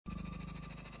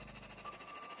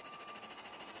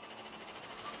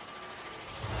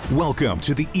Welcome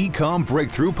to the eComm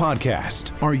Breakthrough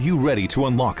Podcast. Are you ready to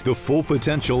unlock the full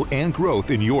potential and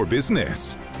growth in your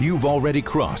business? You've already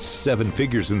crossed 7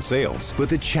 figures in sales, but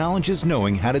the challenge is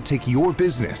knowing how to take your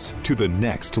business to the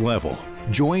next level.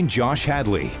 Join Josh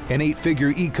Hadley, an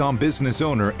 8-figure eComm business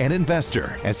owner and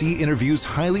investor, as he interviews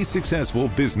highly successful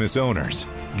business owners.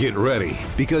 Get ready,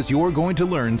 because you're going to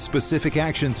learn specific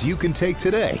actions you can take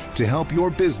today to help your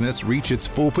business reach its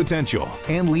full potential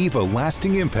and leave a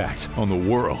lasting impact on the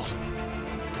world.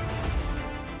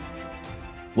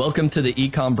 Welcome to the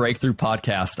eComm Breakthrough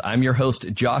Podcast. I'm your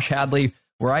host, Josh Hadley,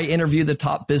 where I interview the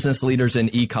top business leaders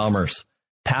in e-commerce.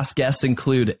 Past guests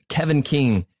include Kevin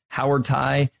King, Howard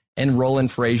Tai, and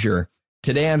Roland Frazier.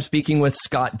 Today, I'm speaking with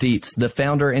Scott Deetz, the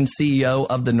founder and CEO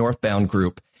of the Northbound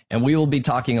Group, and we will be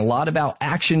talking a lot about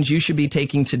actions you should be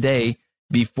taking today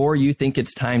before you think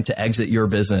it's time to exit your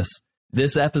business.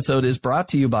 This episode is brought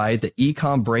to you by the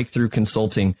eComm Breakthrough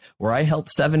Consulting, where I help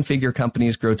 7-figure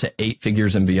companies grow to 8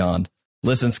 figures and beyond.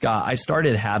 Listen, Scott, I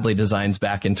started Hadley Designs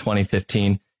back in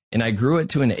 2015, and I grew it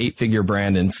to an 8-figure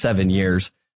brand in 7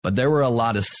 years. But there were a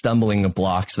lot of stumbling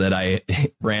blocks that I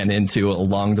ran into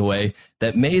along the way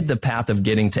that made the path of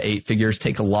getting to 8 figures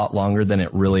take a lot longer than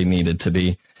it really needed to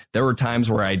be. There were times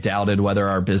where I doubted whether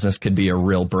our business could be a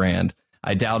real brand.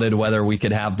 I doubted whether we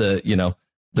could have the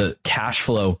cash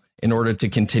flow in order to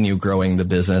continue growing the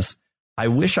business. I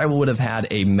wish I would have had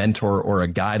a mentor or a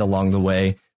guide along the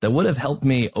way that would have helped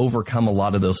me overcome a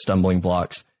lot of those stumbling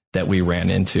blocks that we ran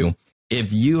into.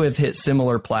 If you have hit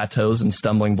similar plateaus and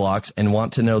stumbling blocks and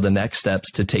want to know the next steps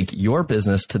to take your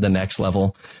business to the next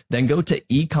level, then go to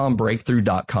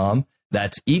ecombreakthrough.com.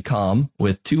 That's eComm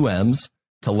with 2 M's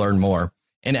to learn more.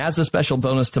 And as a special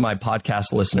bonus to my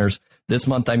podcast listeners, this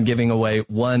month I'm giving away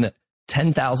one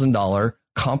 $10,000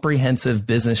 comprehensive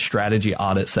business strategy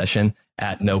audit session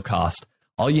at no cost.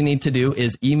 All you need to do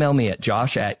is email me at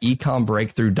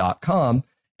josh@ecombreakthrough.com,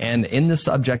 and in the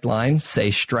subject line, say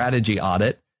strategy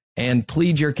audit, and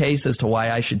plead your case as to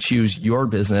why I should choose your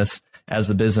business as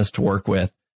the business to work with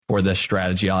for this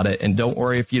strategy audit. And don't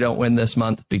worry if you don't win this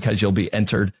month, because you'll be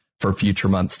entered for future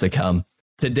months to come.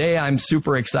 Today, I'm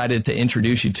super excited to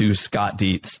introduce you to Scott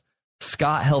Deetz.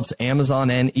 Scott helps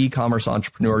Amazon and e-commerce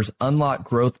entrepreneurs unlock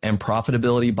growth and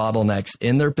profitability bottlenecks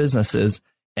in their businesses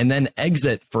and then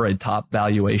exit for a top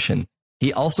valuation.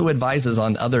 He also advises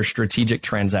on other strategic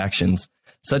transactions,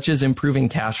 such as improving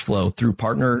cash flow through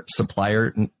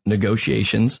partner-supplier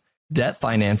negotiations, debt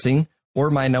financing,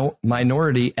 or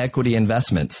minority equity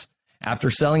investments. After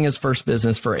selling his first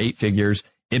business for 8 figures,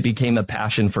 it became a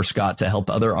passion for Scott to help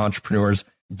other entrepreneurs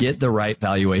get the right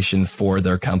valuation for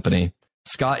their company.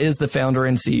 Scott is the founder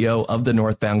and CEO of the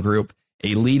Northbound Group,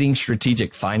 a leading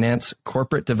strategic finance,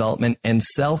 corporate development, and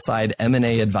sell-side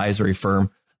M&A advisory firm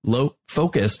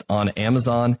focused on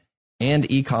Amazon and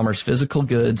e-commerce physical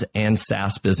goods and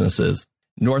SaaS businesses.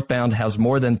 Northbound has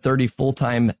more than 30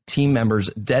 full-time team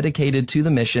members dedicated to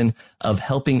the mission of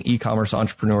helping e-commerce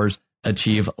entrepreneurs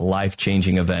achieve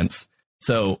life-changing events.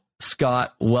 So,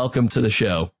 Scott, welcome to the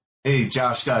show. Hey,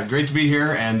 Josh, great to be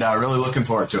here, and really looking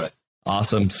forward to it.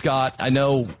 Awesome. Scott, I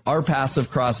know our paths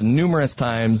have crossed numerous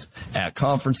times at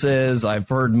conferences. I've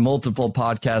heard multiple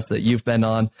podcasts that you've been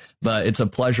on, but it's a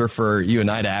pleasure for you and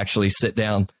I to actually sit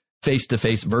down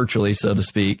face-to-face virtually, so to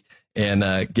speak,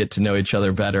 and get to know each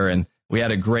other better. And we had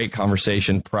a great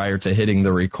conversation prior to hitting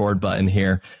the record button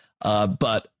here.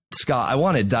 But Scott, I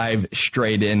want to dive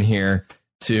straight in here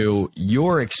to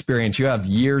your experience. You have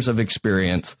years of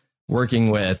experience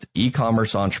working with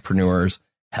e-commerce entrepreneurs,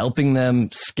 helping them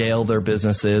scale their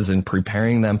businesses and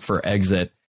preparing them for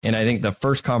exit. And I think the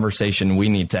first conversation we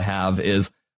need to have is,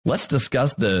 let's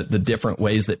discuss the different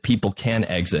ways that people can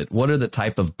exit. What are the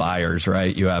type of buyers,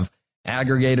 right? You have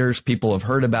aggregators, people have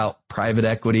heard about private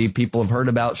equity, people have heard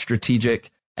about strategic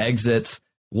exits.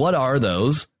 What are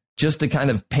those? Just to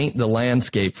kind of paint the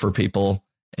landscape for people,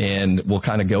 and we'll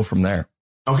kind of go from there.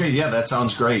 Okay, yeah, that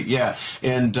sounds great. Yeah,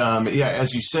 and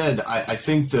as you said, I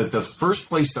think that the first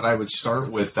place that I would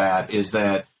start with that is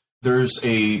that there's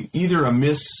either a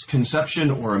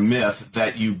misconception or a myth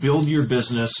that you build your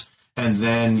business and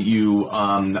then you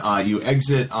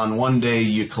exit on one day,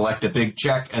 you collect a big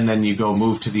check, and then you go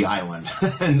move to the island.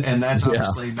 and that's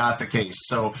obviously not the case.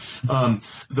 So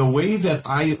the way that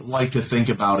I like to think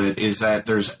about it is that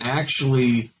there's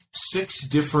actually 6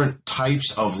 different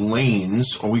types of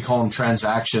lanes, or we call them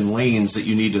transaction lanes, that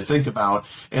you need to think about.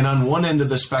 And on one end of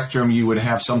the spectrum, you would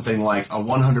have something like a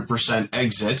 100%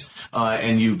 exit,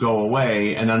 and you go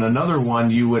away. And on another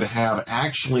one, you would have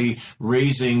actually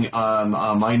raising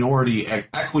a minority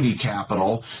equity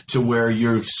capital to where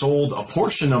you've sold a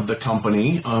portion of the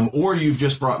company, or you've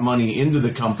just brought money into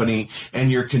the company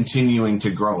and you're continuing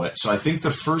to grow it. So I think the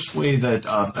first way that,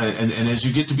 and as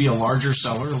you get to be a larger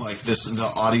seller like this, the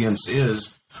audience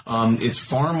is, it's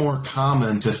far more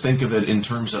common to think of it in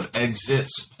terms of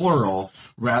exits, plural,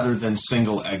 rather than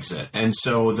single exit. And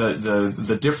so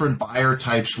the different buyer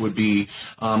types would be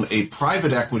a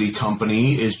private equity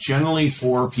company is generally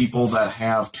for people that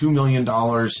have $2 million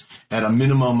at a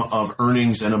minimum of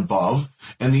earnings and above.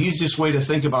 And the easiest way to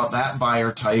think about that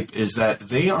buyer type is that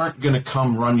they aren't going to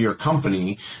come run your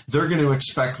company. They're going to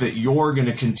expect that you're going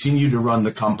to continue to run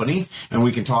the company. And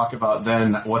we can talk about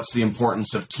then what's the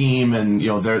importance of team, and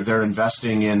they're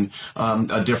investing in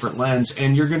a different lens,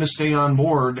 and you're going to stay on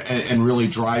board and really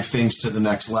drive things to the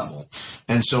next level.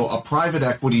 And so a private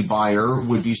equity buyer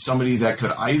would be somebody that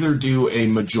could either do a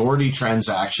majority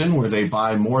transaction where they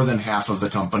buy more than half of the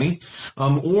company,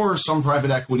 or some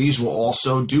private equities will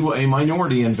also do a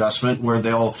minority investment where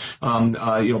they'll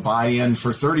buy in for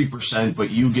 30%, but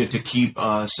you get to keep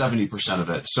 70% of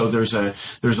it. So there's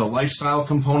a lifestyle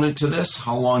component to this.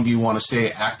 How long do you want to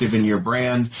stay active in your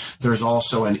brand? There's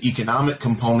also an economic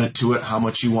component to it, how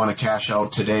much you want to cash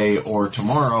out today or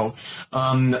tomorrow.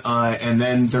 And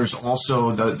then there's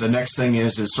also the next thing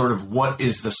is sort of what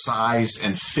is the size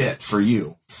and fit for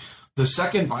you. The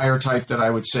second buyer type that I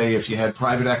would say, if you had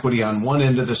private equity on one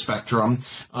end of the spectrum,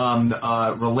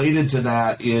 related to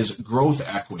that is growth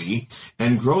equity.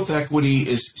 And growth equity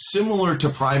is similar to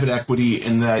private equity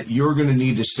in that you're going to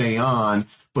need to stay on,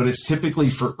 but it's typically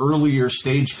for earlier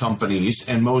stage companies,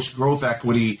 and most growth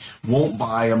equity won't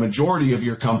buy a majority of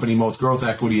your company. Most growth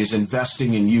equity is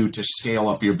investing in you to scale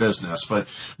up your business. But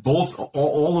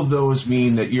all of those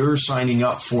mean that you're signing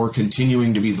up for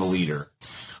continuing to be the leader.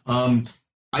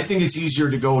 I think it's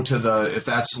easier to go to if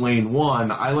that's lane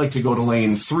 1, I like to go to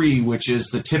lane 3, which is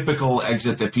the typical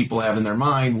exit that people have in their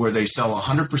mind, where they sell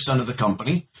 100% of the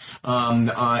company.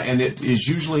 And it is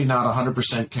usually not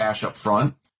 100% cash up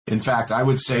front. In fact, I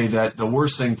would say that the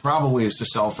worst thing probably is to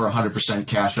sell for 100%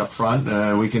 cash up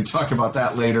front. We can talk about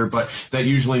that later, but that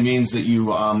usually means that you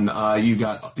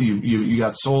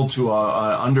got sold to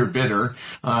a underbidder,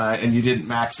 and you didn't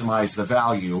maximize the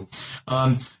value.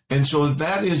 And so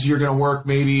that is, you're going to work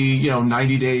maybe,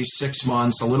 90 days, 6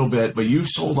 months, a little bit, but you've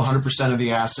sold 100% of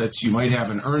the assets. You might have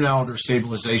an earnout or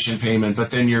stabilization payment,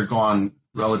 but then you're gone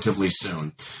relatively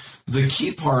soon. The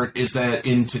key part is that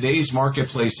in today's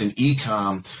marketplace in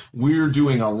eComm, we're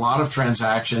doing a lot of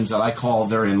transactions that I call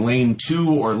they're in lane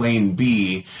 2 or lane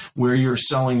B, where you're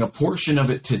selling a portion of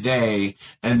it today,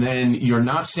 and then you're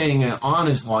not staying on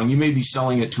as long. You may be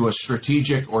selling it to a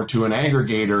strategic or to an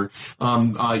aggregator.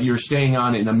 You're staying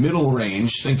on in a middle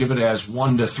range. Think of it as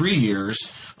 1 to 3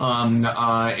 years,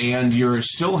 and you're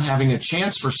still having a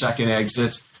chance for second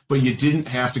exits, but you didn't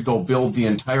have to go build the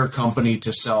entire company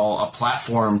to sell a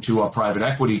platform to a private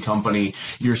equity company.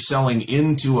 You're selling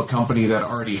into a company that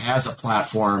already has a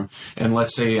platform. And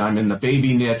let's say I'm in the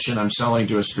baby niche and I'm selling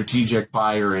to a strategic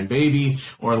buyer in baby,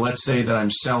 or let's say that I'm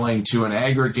selling to an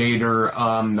aggregator,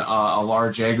 a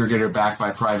large aggregator backed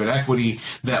by private equity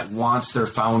that wants their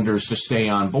founders to stay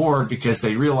on board because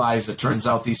they realize it turns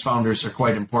out these founders are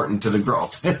quite important to the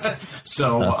growth.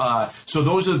 So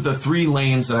those are the 3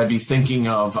 lanes that I'd be thinking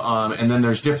of. And then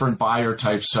there's different buyer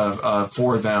types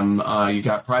for them. You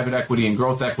got private equity and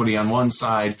growth equity on one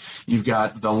side. You've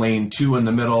got the lane 2 in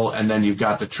the middle, and then you've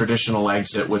got the traditional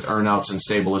exit with earnouts and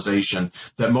stabilization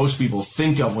that most people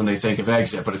think of when they think of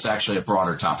exit, but it's actually a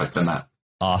broader topic than that.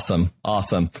 Awesome.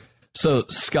 So,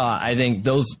 Scott, I think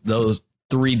those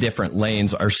 3 different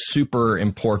lanes are super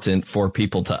important for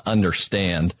people to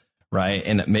understand, right?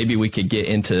 And maybe we could get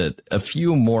into a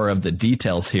few more of the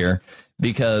details here.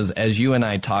 Because as you and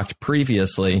I talked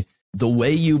previously, the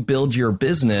way you build your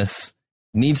business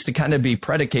needs to kind of be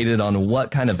predicated on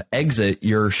what kind of exit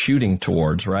you're shooting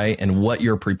towards, right? And what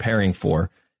you're preparing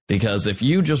for. Because if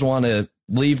you just want to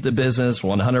leave the business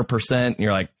 100%, and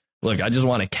you're like, look, I just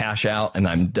want to cash out and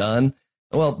I'm done.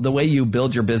 Well, the way you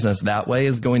build your business that way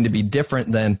is going to be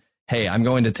different than, hey, I'm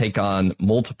going to take on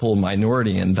multiple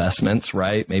minority investments,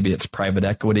 right? Maybe it's private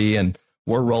equity and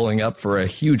we're rolling up for a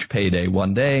huge payday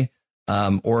one day.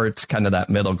 Or it's kind of that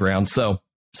middle ground. So,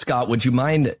 Scott, would you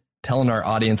mind telling our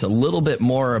audience a little bit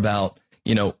more about,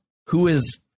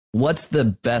 what's the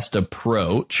best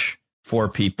approach for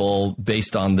people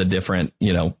based on the different,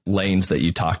 lanes that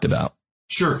you talked about?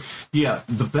 Sure. Yeah.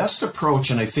 The best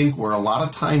approach, and I think where a lot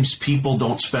of times people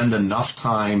don't spend enough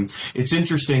time, it's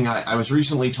interesting. I was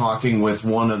recently talking with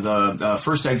one of the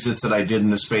first exits that I did in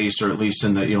the space, or at least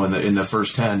in the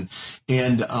first 10.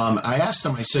 And I asked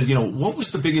him, I said, what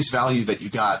was the biggest value that you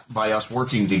got by us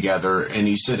working together? And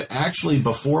he said, actually,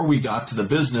 before we got to the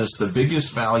business, the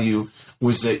biggest value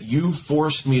was that you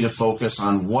forced me to focus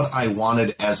on what I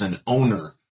wanted as an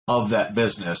owner of that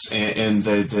business. And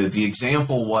the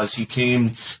example was, he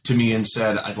came to me and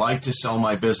said, I'd like to sell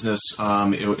my business.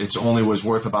 It's only was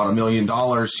worth about $1 million.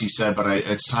 He said, but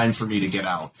it's time for me to get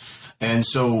out. And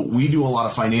so we do a lot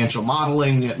of financial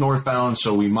modeling at Northbound.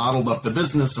 So we modeled up the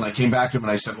business, and I came back to him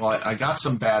and I said, well, I got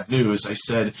some bad news. I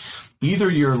said, either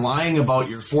you're lying about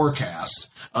your forecast,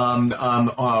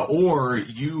 or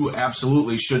you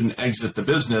absolutely shouldn't exit the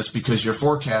business because your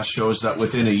forecast shows that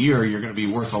within a year you're going to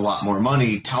be worth a lot more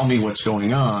money. Tell me what's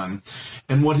going on.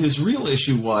 And what his real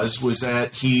issue was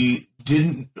that he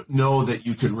didn't know that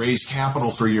you could raise capital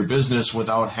for your business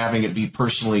without having it be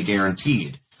personally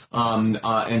guaranteed.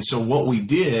 And so what we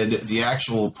did, the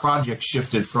actual project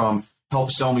shifted from help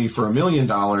sell me for $1 million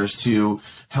to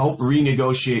help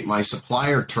renegotiate my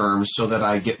supplier terms so that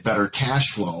I get better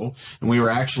cash flow. And we were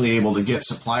actually able to get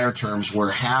supplier terms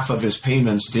where half of his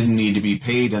payments didn't need to be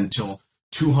paid until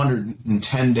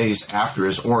 210 days after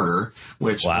his order,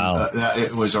 which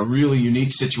it was a really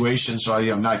unique situation. So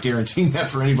I'm not guaranteeing that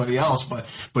for anybody else,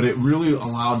 but it really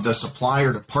allowed the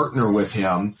supplier to partner with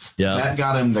him. Yeah. That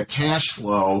got him the cash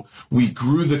flow. We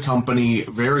grew the company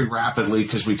very rapidly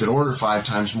because we could order 5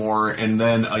 times more. And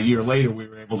then a year later, we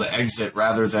were able to exit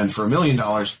rather than for $1 million,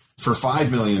 for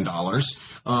 $5 million.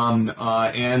 And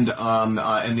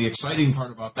the exciting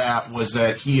part about that was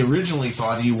that he originally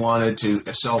thought he wanted to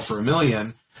sell for $1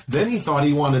 million. Then he thought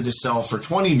he wanted to sell for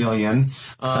 $20 million.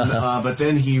 But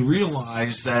then he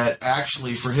realized that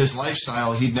actually for his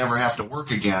lifestyle, he'd never have to work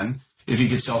again if he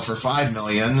could sell for $5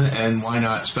 million. And why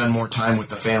not spend more time with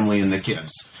the family and the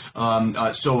kids?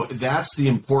 So that's the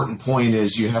important point,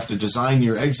 is you have to design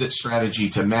your exit strategy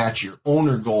to match your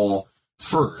owner goal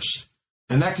first.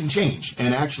 And that can change.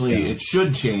 And actually, it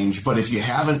should change. But if you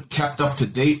haven't kept up to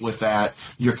date with that,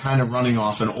 you're kind of running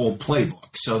off an old playbook.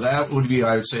 So that would be,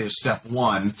 I would say, is step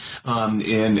one.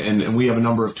 And we have a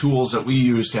number of tools that we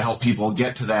use to help people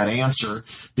get to that answer.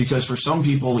 Because for some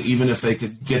people, even if they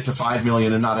could get to 5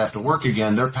 million and not have to work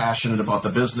again, they're passionate about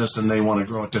the business and they want to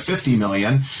grow it to 50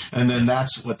 million. And then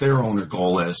that's what their owner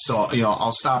goal is. So,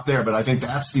 I'll stop there. But I think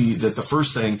that's the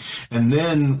first thing. And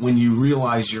then when you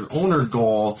realize your owner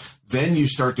goal, then you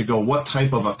start to go, what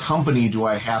type of a company do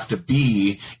I have to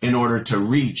be in order to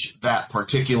reach that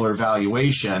particular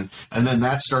valuation? And then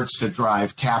that starts to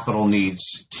drive capital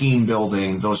needs, team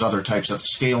building, those other types of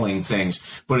scaling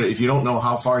things. But if you don't know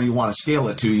how far you want to scale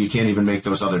it to, you can't even make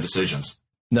those other decisions.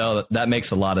 No, that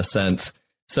makes a lot of sense.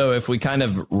 So if we kind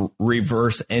of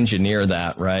reverse engineer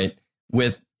that, right,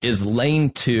 is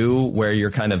lane 2 where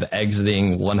you're kind of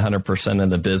exiting 100% of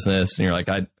the business and you're like,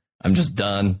 I'm just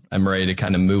done. I'm ready to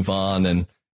kind of move on and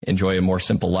enjoy a more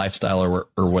simple lifestyle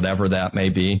or whatever that may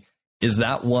be. Is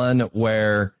that one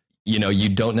where, you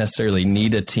don't necessarily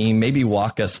need a team? Maybe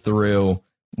walk us through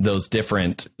those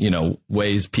different,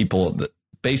 ways people,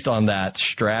 based on that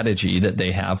strategy that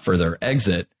they have for their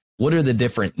exit, what are the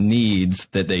different needs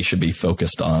that they should be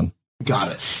focused on?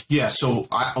 Got it. Yeah. So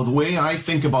the way I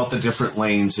think about the different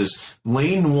lanes is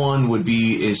lane 1 would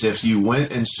be is if you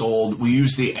went and sold, we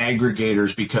use the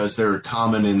aggregators because they're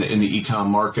common in the eComm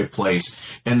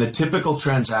marketplace. And the typical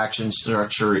transaction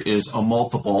structure is a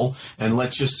multiple. And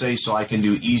let's just say, so I can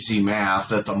do easy math,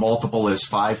 that the multiple is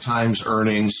 5 times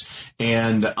earnings,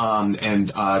 and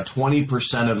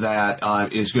 20% of that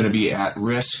is going to be at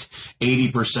risk.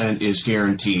 80% is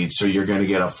guaranteed. So you're going to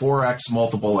get a 4x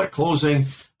multiple at closing.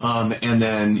 And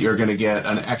then you're going to get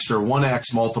an extra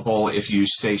 1x multiple if you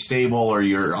stay stable or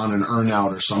you're on an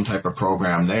earnout or some type of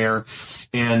program there.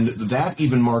 And that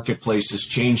even marketplace is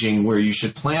changing where you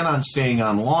should plan on staying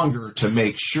on longer to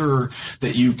make sure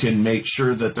that you can make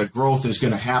sure that the growth is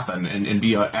going to happen and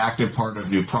be an active part of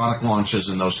new product launches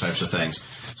and those types of things.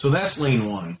 So that's lane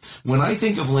 1. When I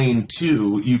think of lane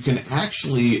 2, you can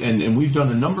actually, and we've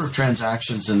done a number of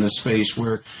transactions in this space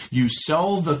where you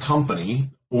sell the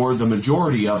company or the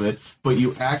majority of it, but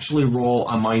you actually roll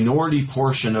a minority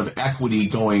portion of equity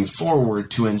going forward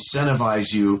to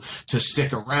incentivize you to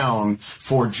stick around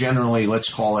for generally,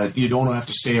 let's call it, you don't have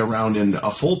to stay around in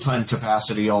a full-time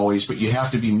capacity always, but you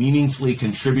have to be meaningfully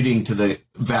contributing to the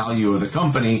value of the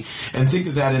company, and think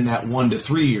of that in that 1 to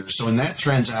 3 years. So in that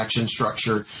transaction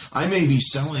structure, I may be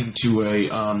selling to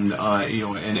an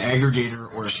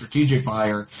aggregator or a strategic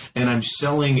buyer, and I'm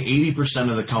selling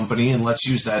 80% of the company, and let's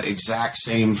use that exact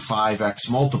same 5x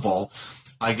multiple.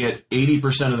 I get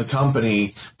 80% of the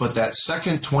company, but that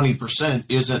second 20%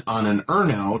 isn't on an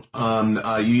earnout.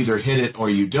 You either hit it or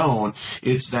you don't.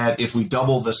 It's that if we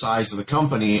double the size of the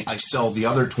company, I sell the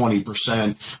other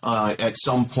 20% at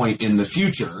some point in the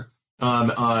future.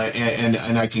 And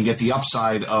I can get the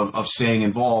upside of staying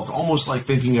involved, almost like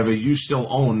thinking of it, you still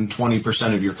own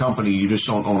 20% of your company, you just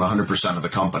don't own 100% of the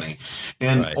company.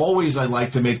 And right. Always I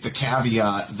like to make the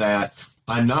caveat that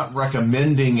I'm not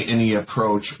recommending any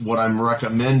approach. What I'm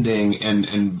recommending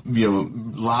and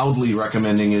loudly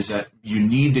recommending is that you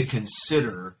need to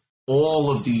consider all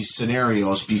of these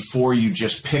scenarios before you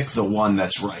just pick the one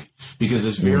that's right. Because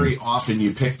it's very often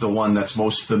you pick the one that's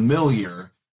most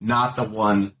familiar, not the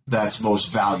one that's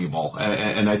most valuable.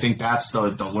 And I think that's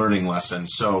the learning lesson.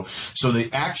 So the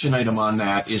action item on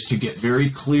that is to get very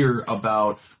clear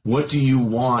about what do you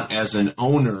want as an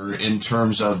owner in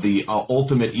terms of the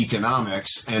ultimate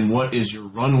economics, and what is your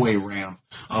runway ramp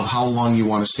of how long you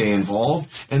want to stay involved,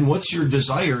 and what's your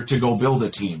desire to go build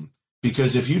a team.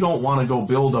 Because if you don't want to go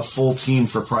build a full team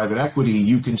for private equity,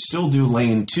 you can still do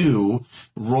lane 2,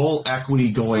 roll equity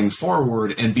going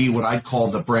forward, and be what I'd call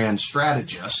the brand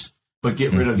strategist, but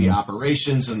get rid of the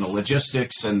operations and the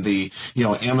logistics and the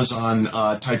Amazon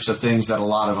types of things that a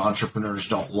lot of entrepreneurs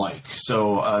don't like.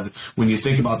 So when you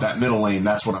think about that middle lane,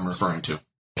 that's what I'm referring to.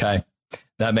 Okay,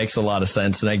 that makes a lot of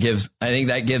sense, and I think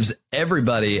that gives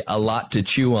everybody a lot to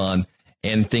chew on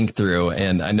and think through.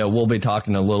 And I know we'll be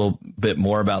talking a little bit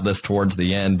more about this towards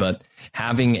the end, but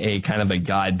having a kind of a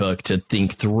guidebook to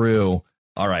think through,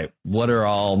 all right, what are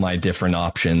all my different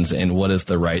options and what is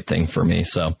the right thing for me?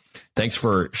 So thanks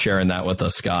for sharing that with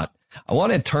us, Scott. I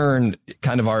want to turn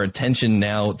kind of our attention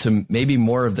now to maybe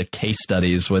more of the case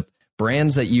studies with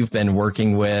brands that you've been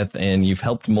working with, and you've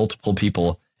helped multiple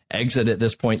people exit at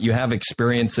this point. You have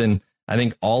experience in, I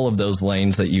think, all of those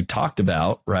lanes that you talked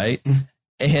about, right?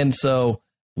 And so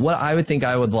what I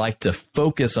would like to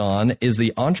focus on is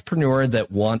the entrepreneur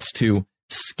that wants to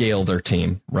scale their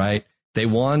team, right? They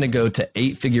want to go to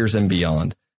 8 figures and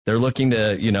beyond. They're looking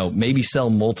to, maybe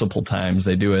sell multiple times.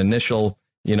 They do an initial,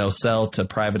 sell to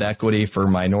private equity for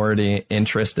minority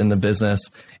interest in the business.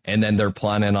 And then they're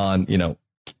planning on,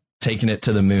 taking it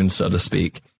to the moon, so to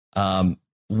speak.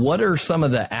 What are some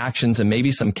of the actions and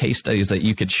maybe some case studies that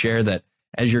you could share that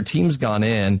as your team's gone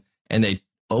in and they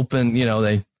open,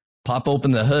 they pop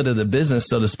open the hood of the business,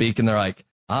 so to speak, and they're like,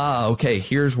 okay,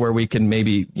 here's where we can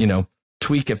maybe,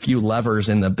 tweak a few levers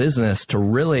in the business to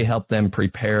really help them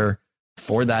prepare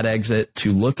for that exit,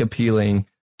 to look appealing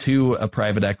to a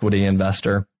private equity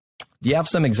investor. Do you have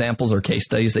some examples or case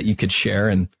studies that you could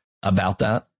share about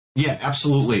that? Yeah,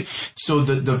 absolutely. So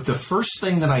the first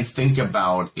thing that I think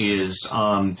about is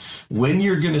when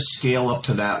you're going to scale up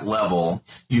to that level,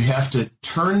 you have to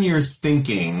turn your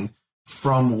thinking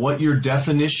from what your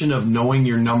definition of knowing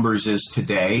your numbers is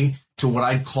today to what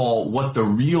I'd call what the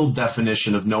real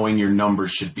definition of knowing your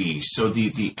numbers should be. So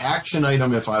the action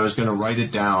item, if I was going to write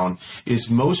it down, is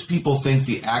most people think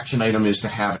the action item is to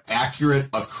have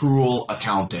accurate accrual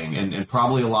accounting. And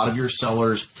probably a lot of your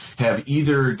sellers have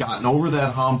either gotten over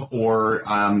that hump or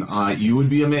you would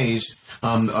be amazed.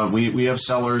 We have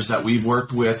sellers that we've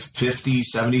worked with 50,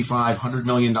 75, $100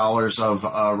 million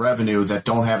of revenue that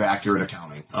don't have accurate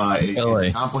accounting. Really?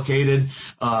 It's complicated.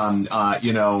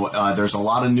 There's a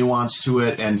lot of nuance to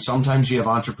it, and sometimes you have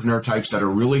entrepreneur types that are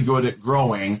really good at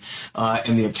growing,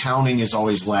 and the accounting is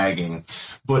always lagging.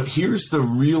 But here's the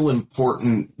real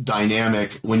important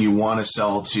dynamic when you want to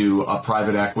sell to a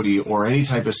private equity or any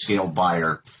type of scaled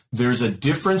buyer. There's a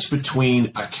difference between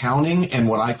accounting and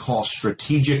what I call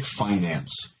strategic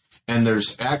finance. And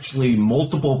there's actually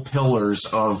multiple pillars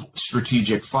of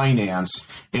strategic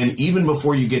finance. And even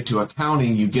before you get to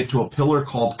accounting, you get to a pillar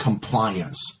called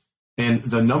compliance. And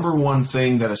the number one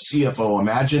thing that a CFO,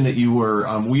 imagine that you were,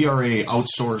 we are a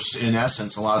outsource, in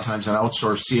essence, a lot of times an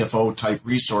outsourced CFO type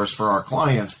resource for our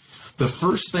clients. The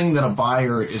first thing that a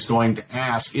buyer is going to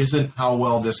ask isn't how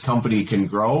well this company can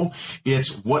grow.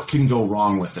 It's what can go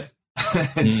wrong with it.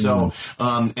 And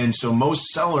so most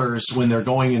sellers, when they're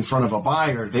going in front of a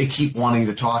buyer, they keep wanting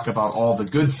to talk about all the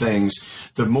good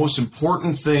things. The most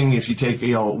important thing, if you take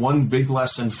one big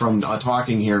lesson from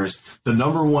talking here, is the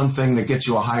number one thing that gets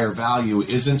you a higher value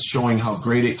isn't showing how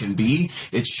great it can be.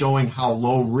 It's showing how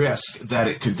low risk that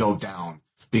it could go down.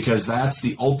 because that's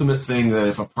the ultimate thing, that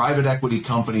if a private equity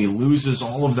company loses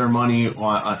all of their money,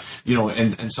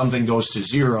 and something goes to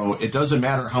zero, it doesn't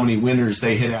matter how many winners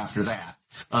they hit after that.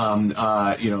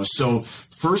 So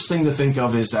first thing to think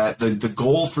of is that the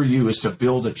goal for you is to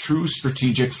build a true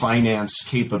strategic finance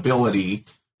capability,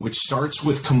 which starts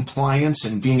with compliance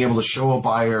and being able to show a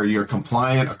buyer you're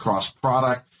compliant across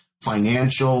product,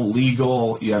 financial,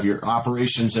 legal, you have your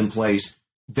operations in place.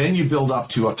 Then you build up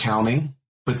to accounting,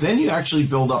 but then you actually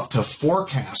build up to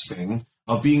forecasting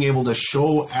of being able to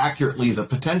show accurately the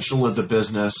potential of the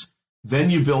business. Then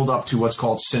you build up to what's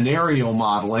called scenario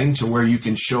modeling, to where you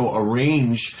can show a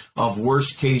range of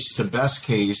worst case to best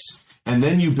case. And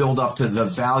then you build up to the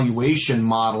valuation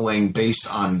modeling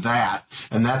based on that.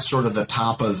 And that's sort of the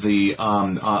top of the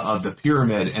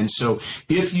pyramid. And so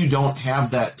if you don't have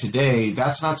that today,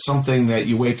 that's not something that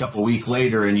you wake up a week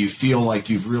later and you feel like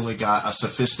you've really got a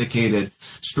sophisticated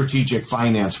strategic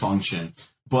finance function.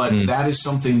 But that is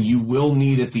something you will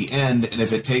need at the end. And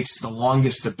if it takes the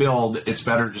longest to build, it's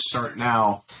better to start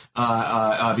now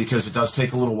because it does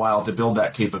take a little while to build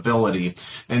that capability.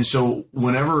 And so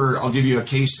whenever I'll give you a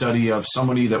case study of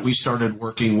somebody that we started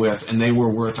working with, and they were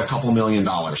worth a couple $1 million.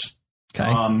 Okay.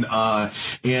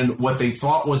 And what they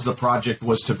thought was the project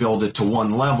was to build it to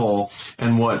one level.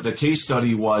 And what the case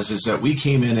study was is that we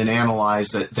came in and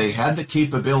analyzed that they had the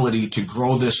capability to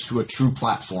grow this to a true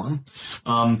platform,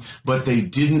 but they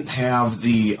didn't have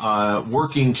the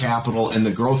working capital and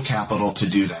the growth capital to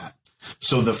do that.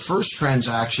 So the first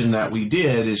transaction that we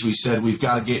did is we said, we've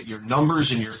got to get your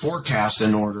numbers and your forecast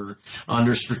in order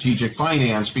under strategic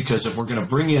finance, because if we're going to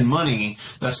bring in money,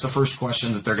 that's the first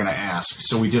question that they're going to ask.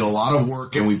 So we did a lot of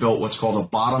work and we built what's called a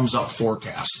bottoms up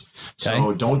forecast. Okay.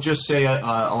 So don't just say, a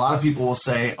lot of people will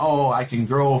say, oh, I can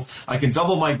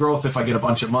double my growth if I get a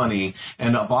bunch of money.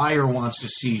 And a buyer wants to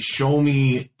see, show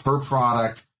me per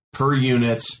product, per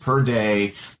units, per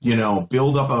day,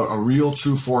 build up a real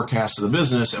true forecast of the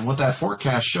business. And what that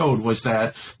forecast showed was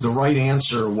that the right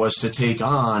answer was to take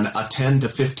on a 10 to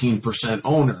 15%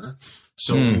 owner.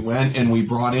 So we went and we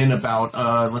brought in about,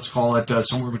 let's call it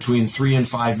somewhere between $3 and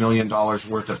 $5 million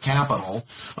worth of capital.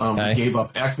 We gave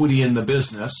up equity in the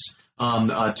business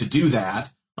to do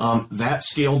that. That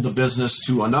scaled the business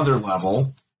to another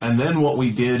level. And then what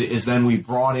we did is then we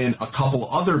brought in a couple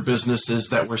other businesses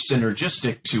that were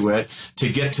synergistic to it to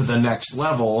get to the next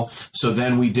level. So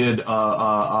then we did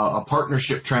a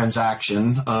partnership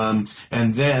transaction. And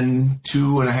then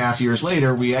 2.5 years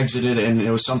later, we exited, and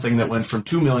it was something that went from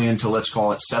 $2 million to, let's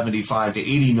call it $75 to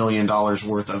 $80 million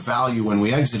worth of value when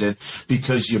we exited,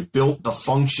 because you built the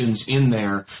functions in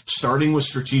there, starting with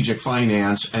strategic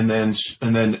finance and then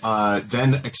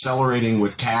accelerating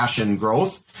with cash and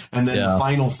growth. And then the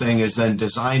final thing is then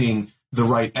designing the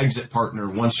right exit partner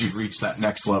once you've reached that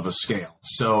next level of scale.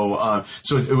 So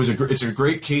it's a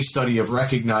great case study of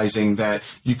recognizing that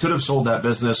you could have sold that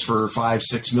business for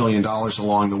 $5-6 million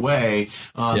along the way.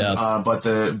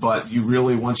 But you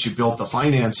really, once you built the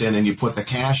finance in and you put the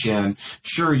cash in,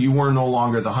 sure, you were no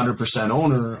longer the 100%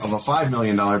 owner of a $5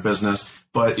 million business.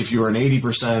 But if you were an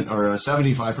 80% or a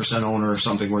 75% owner of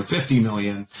something worth $50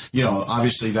 million,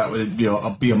 obviously that would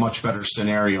be a much better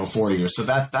scenario for you. So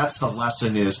that's the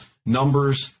lesson: is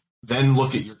numbers, then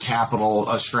look at your capital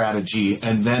strategy,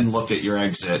 and then look at your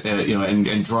exit,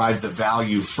 and drive the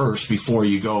value first before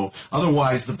you go.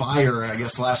 Otherwise, the buyer, I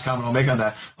guess the last comment I'll make on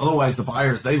that, otherwise the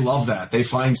buyers, they love that. They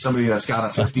find somebody that's got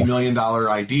a $50 million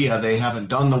idea. They haven't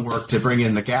done the work to bring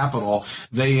in the capital.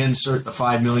 They insert the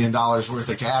 $5 million worth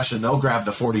of cash, and they'll grab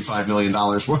the $45 million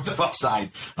worth of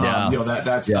upside.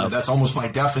 That's almost by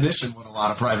definition what a lot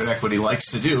of private equity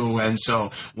likes to do. And so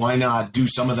why not do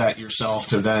some of that yourself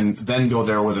to then go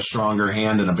there with a stronger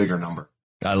hand and a bigger number.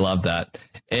 I love that.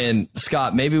 And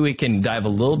Scott, maybe we can dive a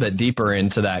little bit deeper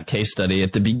into that case study.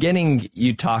 At the beginning,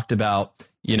 you talked about,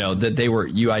 that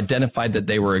you identified that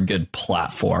they were a good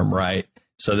platform, right?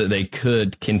 So that they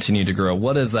could continue to grow.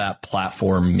 What does that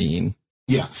platform mean?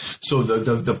 Yeah. So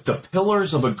the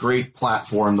pillars of a great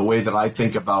platform, the way that I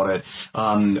think about it,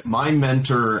 my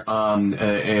mentor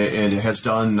has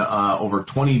done over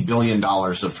 $20 billion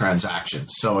of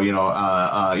transactions. So,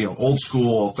 old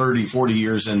school, 30, 40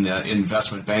 years in the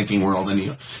investment banking world. And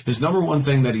his number one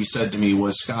thing that he said to me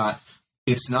was, Scott,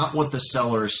 it's not what the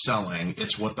seller is selling,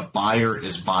 it's what the buyer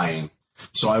is buying.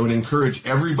 So I would encourage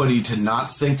everybody to not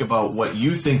think about what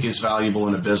you think is valuable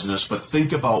in a business, but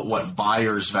think about what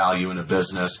buyers value in a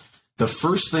business. The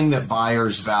first thing that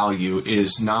buyers value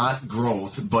is not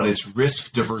growth, but it's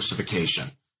risk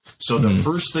diversification. So the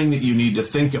first thing that you need to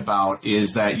think about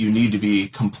is that you need to be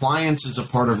compliance is a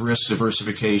part of risk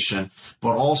diversification,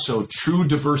 but also true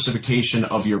diversification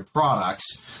of your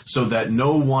products so that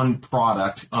no one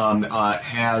product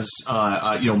has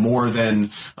more than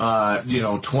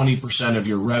 20% of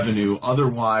your revenue.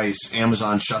 Otherwise,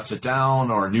 Amazon shuts it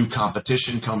down or new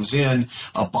competition comes in.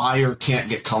 A buyer can't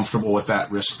get comfortable with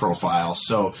that risk profile.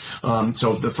 So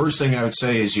the first thing I would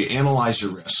say is you analyze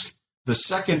your risk. The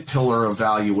second pillar of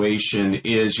valuation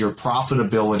is your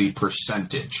profitability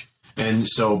percentage. And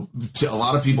so a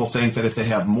lot of people think that if they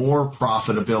have more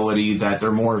profitability, that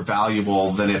they're more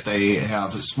valuable than if they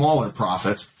have smaller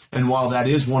profits. And while that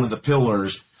is one of the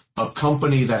pillars, a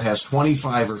company that has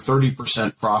 25 or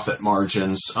 30% profit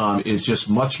margins is just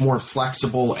much more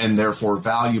flexible and therefore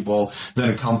valuable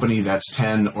than a company that's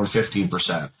 10 or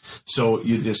 15%. So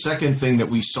the second thing that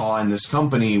we saw in this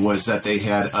company was that they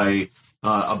had a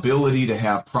ability to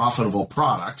have profitable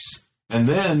products. And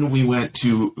then we went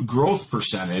to growth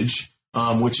percentage,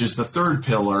 which is the third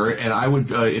pillar. And I would,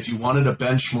 if you wanted a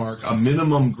benchmark, a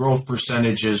minimum growth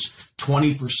percentage is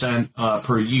 20%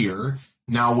 per year.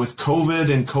 Now, with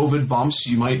COVID and COVID bumps,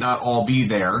 you might not all be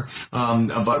there.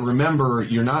 But remember,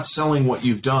 you're not selling what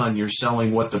you've done. You're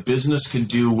selling what the business can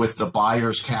do with the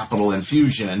buyer's capital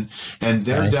infusion. And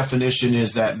their definition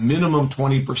is that minimum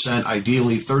 20%,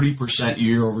 ideally 30%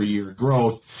 year-over-year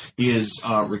growth is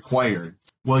required.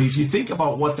 Well, if you think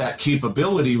about what that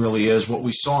capability really is, what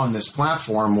we saw in this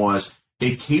platform was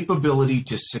a capability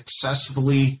to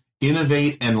successfully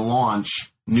innovate and launch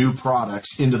new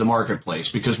products into the marketplace,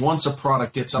 because once a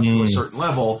product gets up to a certain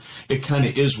level, it kind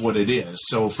of is what it is.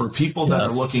 So for people that are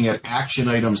looking at action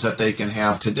items that they can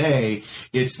have today,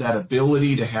 it's that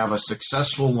ability to have a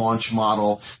successful launch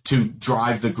model to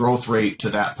drive the growth rate to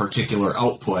that particular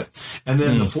output. And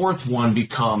then the fourth one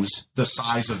becomes the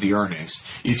size of the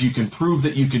earnings. If you can prove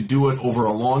that you can do it over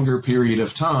a longer period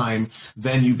of time,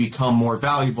 then you become more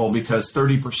valuable, because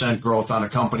 30% growth on a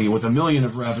company with $1 million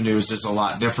of revenues is a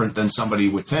lot different than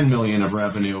somebody with 10 million of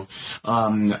revenue.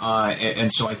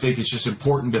 And so I think it's just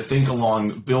important to think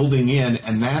along building in,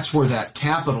 and that's where that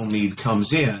capital need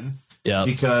comes in. Yeah.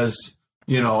 Because,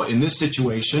 in this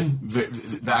situation,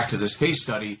 back to this case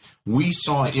study, we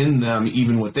saw in them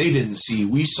even what they didn't see.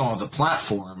 We saw the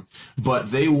platform,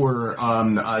 but they were,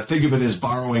 think of it as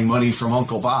borrowing money from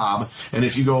Uncle Bob. And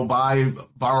if you go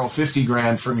borrow 50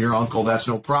 grand from your uncle, that's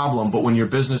no problem. But when your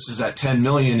business is at 10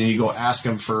 million and you go ask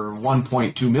him for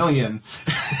 1.2 million,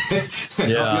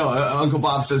 Uncle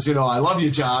Bob says, I love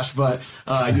you, Josh, but,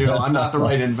 I'm not the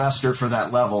right investor for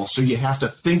that level. So you have to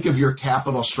think of your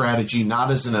capital strategy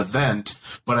not as an event,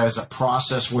 but as a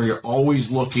process where you're always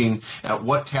looking at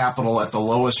what capital at the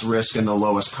lowest risk and the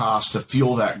lowest cost to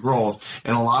fuel that growth.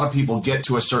 And a lot of people get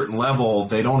to a certain level,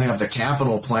 they don't have the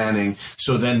capital planning,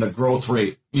 so then the growth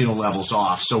rate levels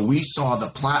off. So we saw the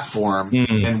platform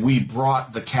and we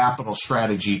brought the capital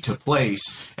strategy to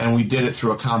place, and we did it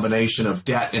through a combination of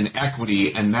debt and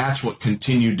equity. And that's what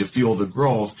continued to fuel the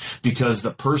growth, because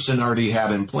the person already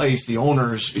had in place, the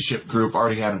ownership group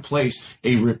already had in place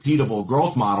a repeatable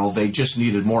growth model. They just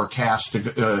needed more cash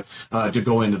to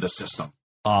go into the system.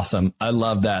 Awesome. I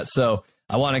love that. So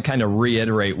I want to kind of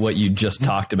reiterate what you just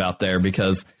talked about there,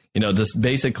 because, just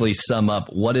basically sum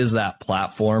up, what is that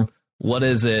platform? What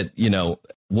is it,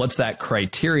 what's that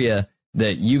criteria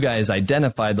that you guys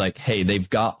identified, like, hey, they've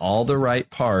got all the right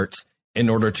parts in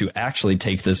order to actually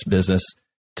take this business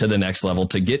to the next level,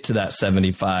 to get to that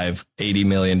 $75, $80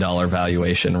 million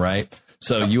valuation, right?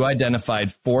 So you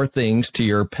identified four things to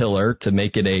your pillar to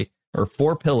make it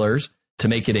four pillars to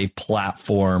make it a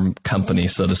platform company,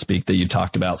 so to speak, that you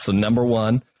talked about. So number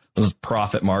one was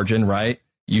profit margin, right?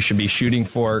 You should be shooting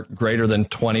for greater than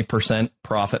 20%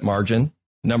 profit margin.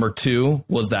 Number two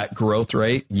was that growth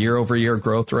rate, year-over-year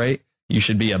growth rate. You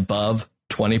should be above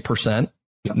 20%.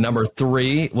 Number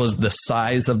three was the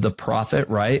size of the profit,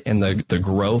 right? And the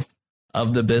growth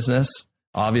of the business.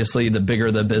 Obviously, the bigger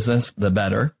the business, the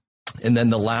better. And then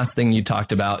the last thing you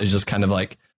talked about is just kind of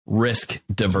like risk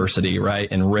diversity, right?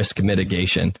 And risk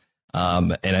mitigation.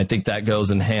 And I think that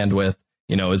goes in hand with,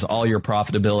 is all your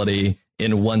profitability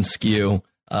in one SKU?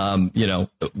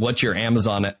 What's your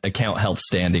Amazon account health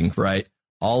standing, right?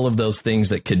 All of those things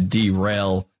that could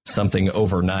derail something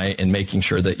overnight, and making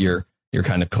sure that you're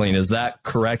kind of clean. Is that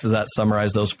correct? Does that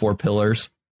summarize those four pillars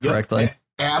correctly? Yep.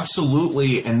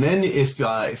 Absolutely. And then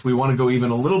if we want to go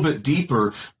even a little bit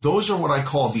deeper, those are what I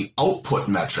call the output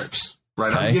metrics,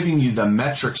 right? Okay. I'm giving you the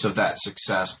metrics of that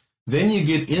success. Then you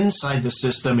get inside the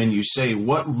system and you say,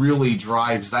 what really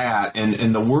drives that?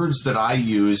 And the words that I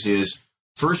use is,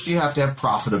 first, you have to have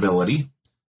profitability.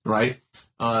 right?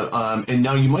 And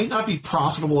now you might not be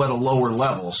profitable at a lower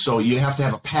level, so you have to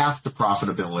have a path to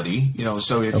profitability.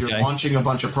 So if you're launching a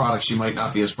bunch of products, you might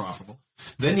not be as profitable.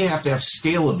 Then you have to have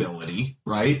scalability,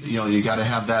 right? You got to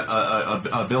have that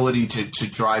ability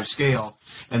to drive scale.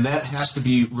 And that has to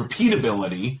be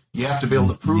repeatability. You have to be able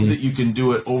to prove that you can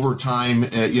do it over time,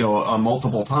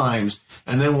 multiple times.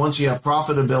 And then once you have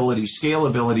profitability,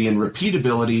 scalability, and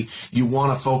repeatability, you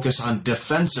want to focus on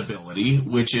defensibility,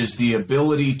 which is the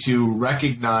ability to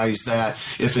recognize that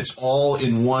if it's all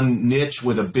in one niche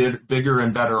with a bigger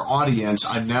and better audience,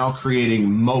 I'm now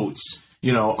creating moats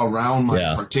around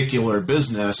my particular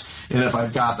business. And if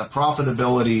I've got the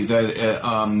profitability,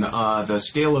 the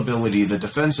scalability, the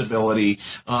defensibility,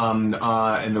 and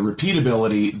the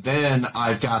repeatability, then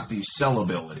I've got the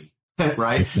sellability,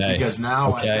 right? Okay. Because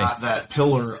now I've got that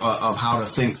pillar of how to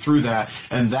think through that,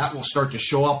 and that will start to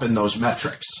show up in those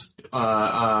metrics from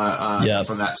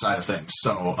that side of things.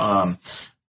 So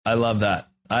I love that.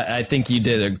 I think you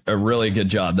did a really good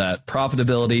job. That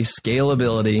profitability,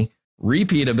 scalability,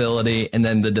 repeatability, and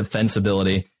then the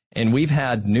defensibility. And we've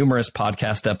had numerous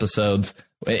podcast episodes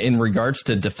in regards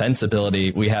to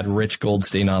defensibility. We had Rich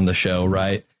Goldstein on the show,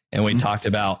 right? And we talked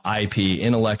about IP,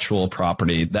 intellectual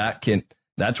property.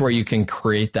 That's where you can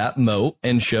create that moat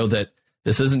and show that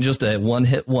this isn't just a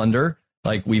one-hit wonder.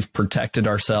 Like, we've protected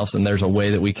ourselves, and there's a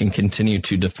way that we can continue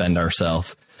to defend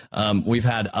ourselves. We've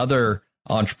had other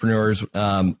entrepreneurs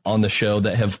on the show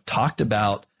that have talked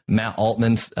about. Matt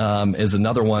Altman is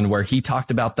another one where he talked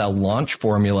about the launch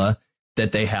formula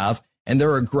that they have, and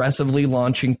they're aggressively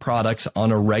launching products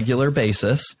on a regular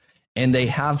basis, and they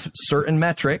have certain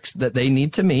metrics that they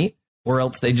need to meet or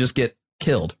else they just get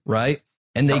killed, right?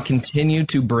 And they continue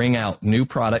to bring out new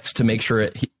products to make sure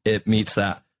it meets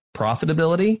that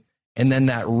profitability and then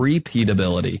that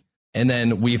repeatability. And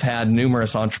then we've had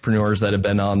numerous entrepreneurs that have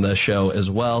been on the show as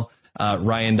well.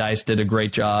 Ryan Dice did a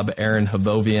great job. Aaron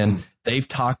Havovian. They've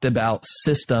talked about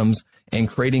systems and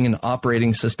creating an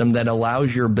operating system that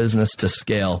allows your business to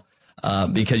scale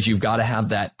because you've got to have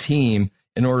that team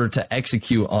in order to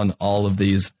execute on all of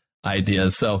these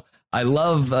ideas. So I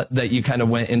love that you kind of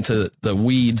went into the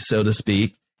weeds, so to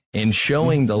speak, and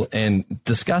showing and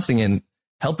discussing and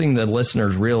helping the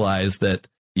listeners realize that,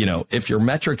 if your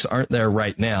metrics aren't there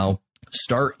right now,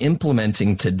 start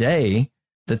implementing today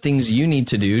the things you need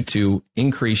to do to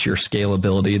increase your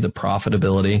scalability, the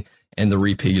profitability, and the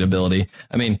repeatability.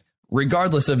 I mean,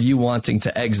 regardless of you wanting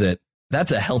to exit,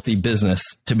 that's a healthy business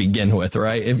to begin with,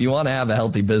 right? If you want to have a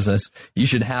healthy business, you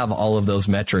should have all of those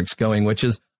metrics going, which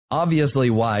is obviously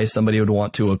why somebody would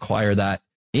want to acquire that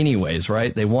anyways,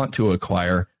 right? They want to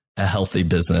acquire a healthy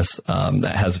business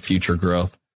that has future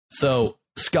growth. So,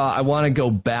 Scott, I want to go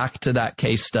back to that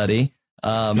case study.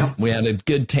 We had a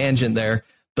good tangent there,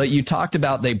 but you talked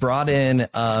about they brought in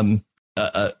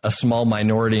a small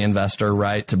minority investor,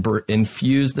 right, to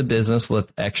infuse the business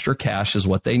with extra cash is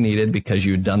what they needed because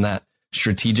you had done that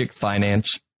strategic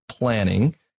finance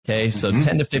planning. Okay, so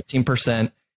 10 to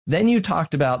 15%. Then you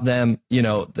talked about them,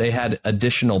 they had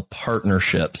additional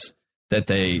partnerships that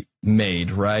they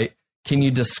made, right? Can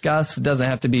you discuss, it doesn't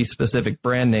have to be specific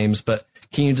brand names, but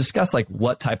can you discuss like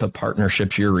what type of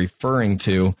partnerships you're referring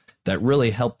to that really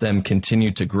helped them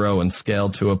continue to grow and scale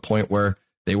to a point where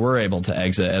they were able to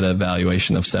exit at a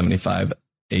valuation of 75,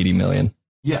 80 million?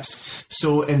 Yes.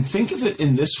 So, and think of it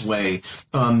in this way,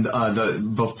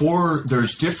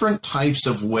 there's different types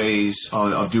of ways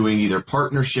of doing either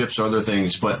partnerships or other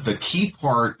things, but the key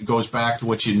part goes back to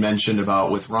what you mentioned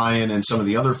about with Ryan and some of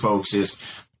the other folks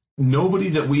is nobody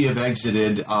that we have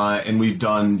exited, and we've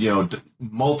done,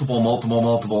 multiple,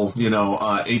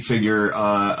 8-figure,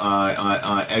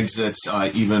 exits,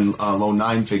 even low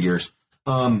 9 figures.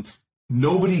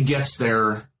 Nobody gets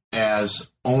there as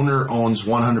owner owns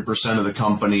 100% of the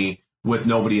company with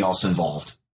nobody else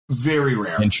involved. Very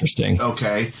rare. Interesting.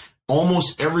 Okay.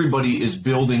 Almost everybody is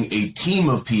building a team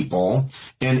of people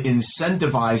and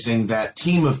incentivizing that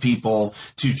team of people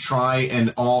to try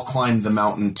and all climb the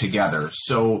mountain together.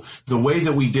 So the way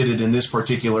that we did it in this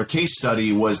particular case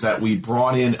study was that we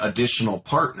brought in additional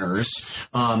partners,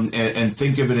 and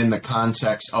think of it in the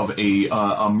context of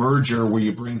a merger where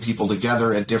you bring people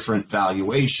together at different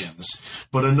valuations.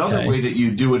 But another way that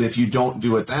you do it, if you don't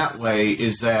do it that way,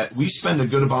 is that we spend a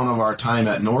good amount of our time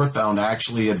at Northbound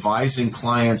actually advising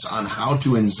clients on how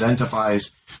to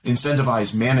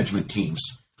incentivize management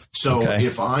teams. So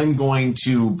if I'm going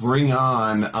to bring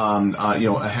on,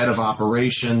 a head of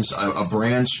operations, a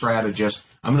brand strategist,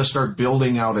 I'm going to start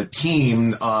building out a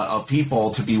team of people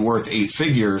to be worth 8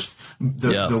 figures.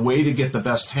 The way to get the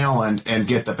best talent and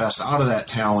get the best out of that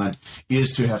talent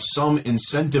is to have some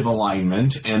incentive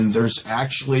alignment. And there's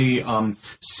actually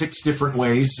 6 different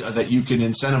ways that you can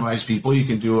incentivize people. You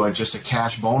can do just a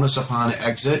cash bonus upon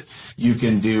exit. You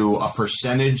can do a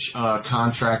percentage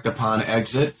contract upon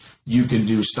exit. You can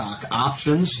do stock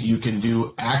options. You can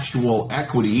do actual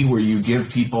equity where you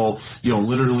give people,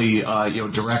 literally,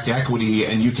 direct equity,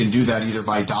 and you can do that either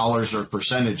by dollars or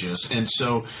percentages. And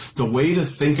so the way to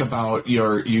think about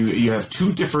you have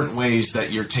 2 different ways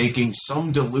that you're taking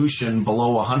some dilution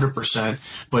below 100%,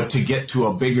 but to get to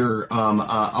a bigger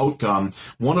outcome.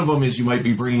 One of them is you might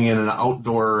be bringing in an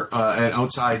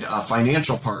outside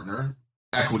financial partner,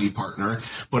 equity partner.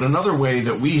 But another way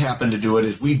that we happen to do it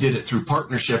is we did it through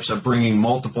partnerships of bringing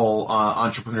multiple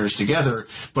entrepreneurs together.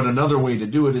 But another way to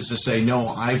do it is to say, no,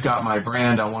 I've got my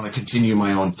brand. I want to continue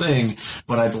my own thing,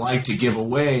 but I'd like to give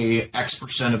away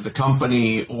X% of the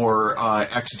company or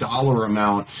X dollar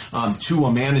amount to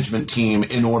a management team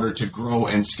in order to grow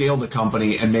and scale the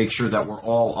company and make sure that we're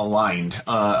all aligned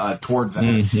toward that.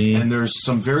 Mm-hmm. And there's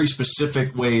some very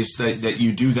specific ways that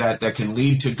you do that can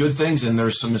lead to good things. And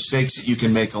there's some mistakes that you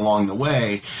can make along the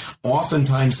way.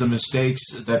 Oftentimes the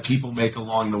mistakes that people make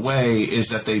along the way is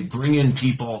that they bring in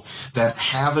people that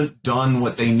haven't done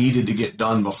what they needed to get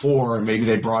done before, and maybe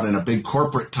they brought in a big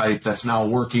corporate type that's now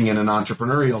working in an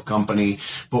entrepreneurial company.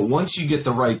 But once you get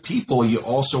the right people, you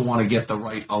also want to get the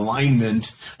right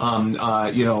alignment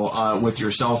with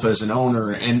yourself as an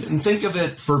owner. And think of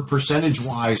it for percentage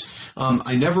wise.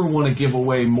 I never want to give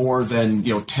away more than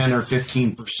 10 or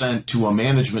 15% to a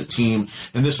management team,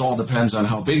 and this all depends on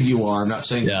how big you are. I'm not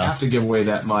saying you have to give away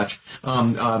that much,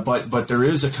 but there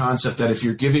is a concept that if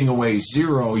you're giving away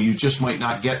 0, you just might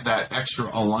not get that extra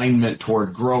alignment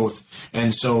toward growth.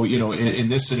 And so, in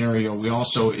this scenario, we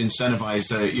also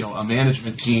incentivize a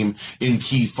management team in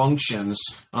key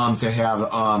functions to have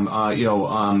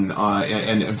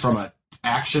and from a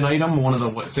action item, one of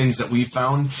the things that we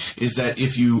found is that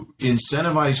if you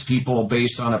incentivize people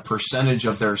based on a percentage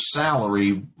of their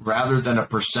salary rather than a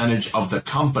percentage of the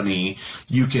company,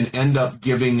 you can end up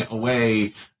getting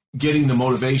the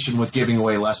motivation with giving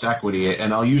away less equity.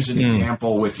 And I'll use an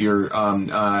example with your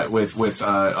another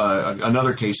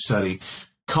case study.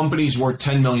 Company's worth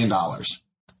 $10 million.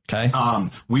 Okay.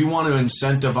 We want to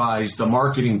incentivize the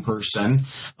marketing person,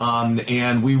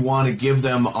 and we want to give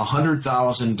them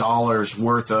 $100,000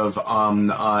 worth of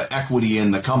equity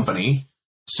in the company.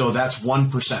 So that's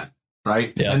 1%,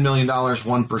 right? Yeah. $10 million,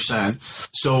 1%.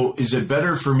 So is it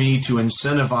better for me to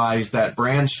incentivize that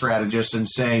brand strategist and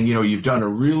saying, you've done a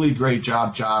really great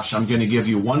job, Josh, I'm going to give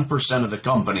you 1% of the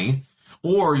company?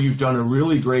 Or you've done a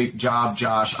really great job,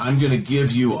 Josh, I'm going to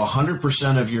give you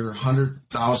 100% of your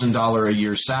 $100,000 a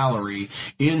year salary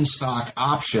in stock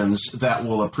options that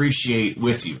will appreciate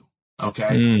with you.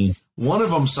 Okay. One of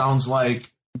them sounds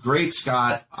like, great,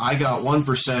 Scott, I got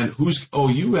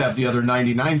 1%. You have the other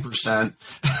 99%.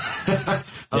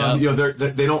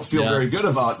 They don't feel very good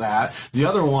about that. The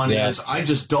other one is, I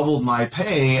just doubled my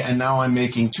pay and now I'm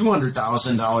making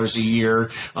 $200,000 a year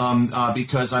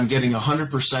because I'm getting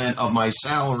 100% of my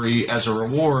salary as a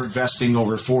reward vesting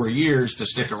over 4 years to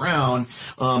stick around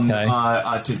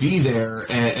to be there.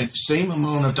 And same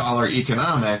amount of dollar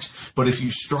economics, but if you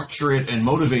structure it and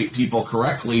motivate people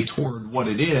correctly toward what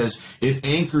it is, it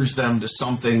anchors them to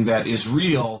something that is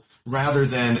real rather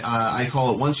than, I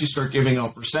call it, once you start giving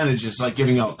out percentages, it's like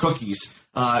giving out cookies.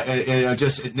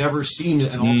 It never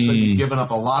seems, and all of a sudden you've given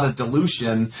up a lot of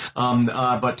dilution.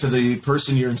 But to the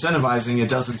person you're incentivizing, it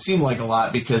doesn't seem like a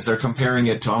lot because they're comparing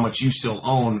it to how much you still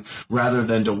own rather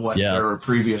than to what their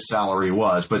previous salary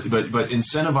was. But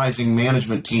incentivizing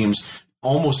management teams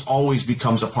almost always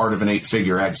becomes a part of an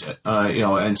 8-figure exit.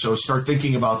 And so start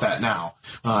thinking about that now,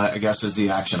 I guess, is the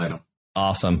action item.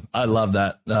 Awesome. I love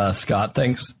that, Scott.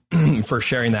 Thanks for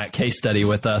sharing that case study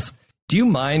with us. Do you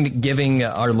mind giving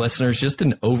our listeners just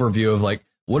an overview of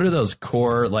what are those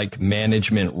core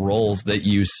management roles that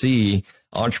you see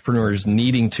entrepreneurs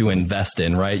needing to invest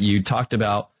in, right? You talked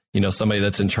about, somebody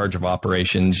that's in charge of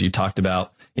operations. You talked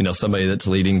about, somebody that's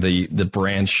leading the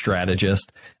brand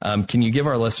strategist. Can you give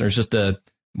our listeners just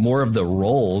more of the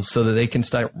roles so that they can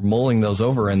start mulling those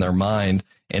over in their mind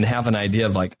and have an idea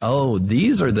of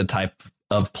these are the type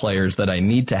of players that I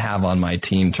need to have on my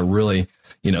team to really,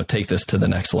 take this to the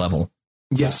next level?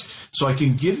 Yes. So I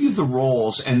can give you the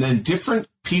roles, and then different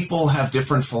people have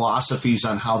different philosophies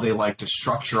on how they like to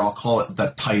structure. I'll call it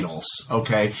the titles.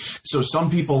 Okay. So some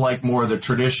people like more of the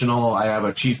traditional. I have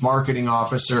a chief marketing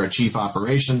officer, a chief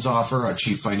operations officer, a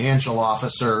chief financial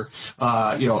officer,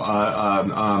 a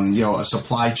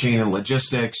supply chain and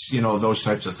logistics, those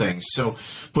types of things. So,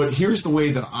 but here's the way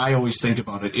that I always think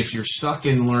about it. If you're stuck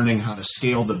in learning how to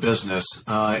scale the business,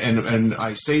 and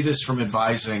I say this from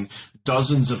advising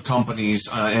dozens of companies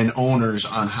and owners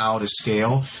on how to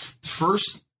scale.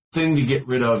 First thing to get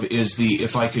rid of is the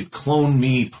if I could clone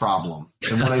me problem.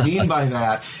 And what I mean by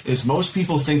that is most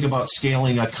people think about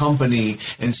scaling a company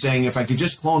and saying, if I could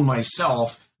just clone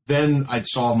myself, then I'd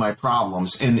solve my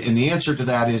problems. And the answer to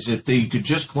that is if they could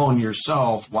just clone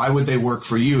yourself, why would they work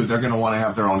for you? They're going to want to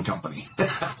have their own company.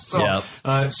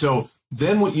 So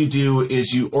then what you do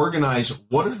is you organize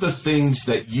what are the things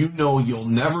that you'll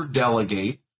never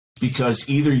delegate, because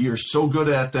either you're so good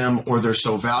at them or they're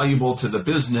so valuable to the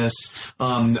business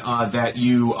that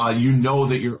you know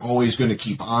that you're always going to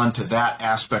keep on to that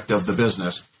aspect of the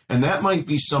business. And that might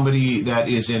be somebody that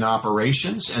is in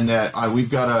operations, and that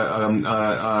we've got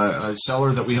a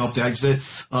seller that we helped exit,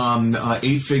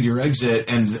 8-figure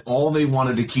exit, and all they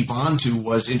wanted to keep on to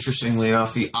was, interestingly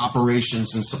enough, the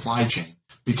operations and supply chain,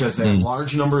 because they had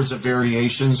large numbers of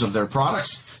variations of their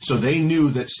products. So they knew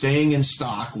that staying in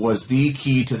stock was the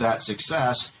key to that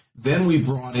success. Then we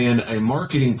brought in a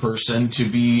marketing person to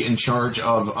be in charge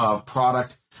of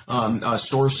product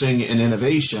sourcing and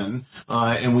innovation,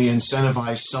 and we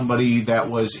incentivized somebody that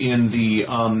was in the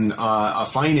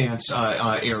finance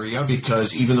area,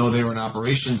 because even though they were in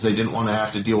operations, they didn't want to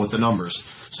have to deal with the numbers.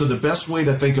 So the best way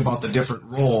to think about the different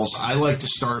roles, I like to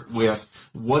start with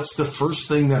what's the first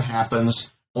thing that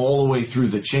happens all the way through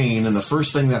the chain, and the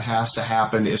first thing that has to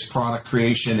happen is product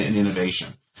creation and innovation.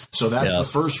 So that's the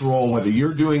first role, whether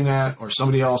you're doing that or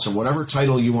somebody else, or whatever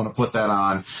title you want to put that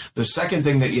on. The second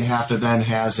thing that you have to then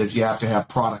is you have to have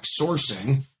product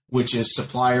sourcing, which is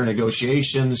supplier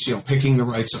negotiations, picking the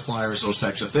right suppliers, those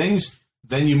types of things.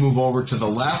 Then you move over to the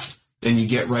left, then you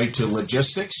get right to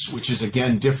logistics, which is,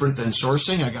 again, different than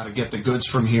sourcing. I got to get the goods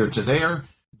from here to there.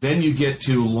 Then you get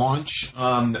to launch,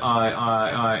 and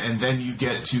then you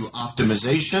get to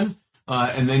optimization.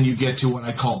 And then you get to what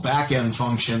I call back-end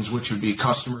functions, which would be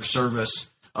customer service,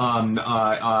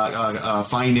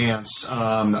 finance,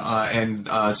 and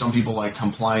some people like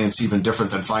compliance, even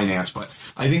different than finance. But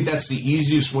I think that's the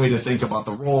easiest way to think about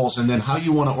the roles. And then how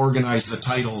you want to organize the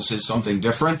titles is something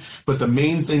different. But the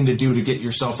main thing to do to get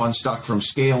yourself unstuck from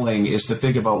scaling is to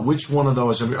think about which one of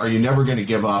those are you never going to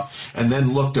give up, and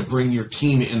then look to bring your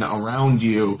team in around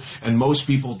you. And most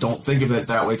people don't think of it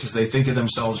that way, because they think of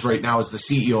themselves right now as the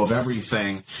CEO of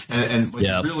everything. But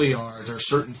you really are. There are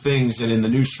certain things that in the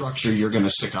new structure you're going to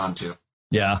stick on to.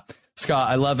 Yeah. Scott,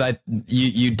 I love that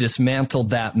you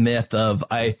dismantled that myth of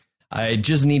I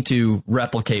just need to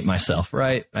replicate myself,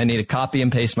 right? I need to copy and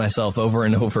paste myself over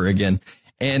and over again.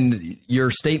 And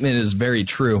your statement is very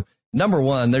true. Number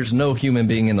one, there's no human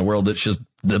being in the world that's just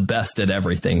the best at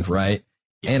everything, right?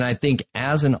 And I think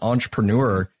as an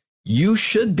entrepreneur, you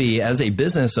should be, as a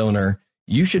business owner,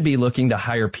 you should be looking to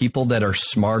hire people that are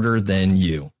smarter than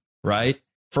you, right?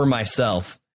 For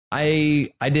myself,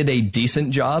 I did a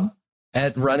decent job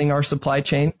at running our supply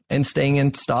chain and staying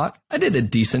in stock. I did a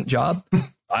decent job.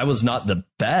 I was not the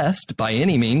best by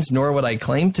any means, nor would I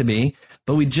claim to be,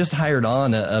 but we just hired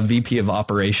on a VP of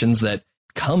operations that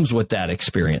comes with that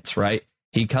experience, right?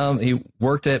 He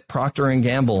worked at Procter &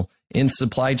 Gamble in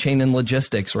supply chain and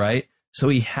logistics, right? So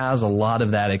he has a lot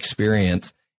of that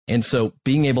experience. And so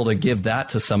being able to give that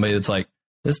to somebody that's like,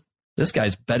 this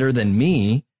guy's better than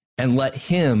me, and let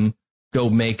him go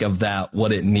make of that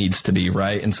what it needs to be,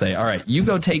 right? And say, all right, you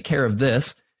go take care of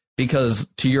this, because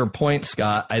to your point,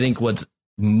 Scott, I think what's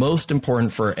most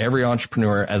important for every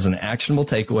entrepreneur as an actionable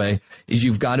takeaway is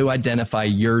you've got to identify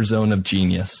your zone of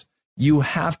genius. You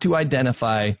have to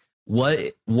identify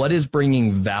what is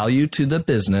bringing value to the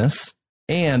business,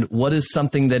 and what is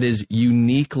something that is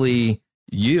uniquely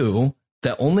you,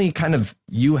 that only kind of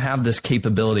you have this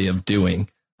capability of doing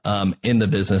in the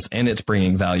business, and it's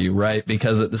bringing value, right?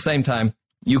 Because at the same time,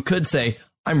 you could say,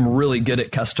 I'm really good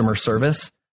at customer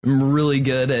service. I'm really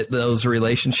good at those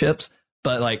relationships,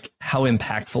 but like, how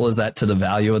impactful is that to the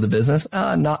value of the business?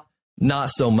 Not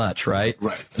so much, right?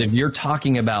 Right. If you're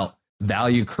talking about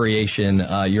value creation,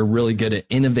 you're really good at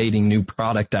innovating new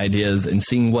product ideas and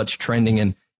seeing what's trending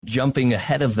and jumping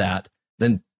ahead of that,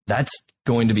 then that's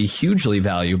going to be hugely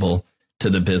valuable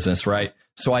to the business, right?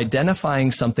 So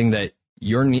identifying something that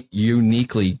you're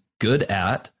uniquely good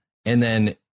at, and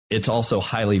then it's also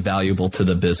highly valuable to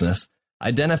the business.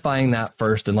 Identifying that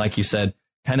first, and like you said,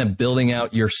 kind of building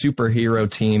out your superhero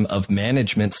team of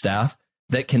management staff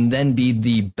that can then be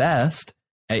the best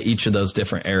at each of those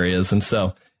different areas. And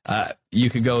so you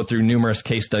could go through numerous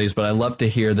case studies, but I love to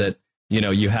hear that,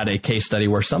 you had a case study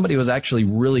where somebody was actually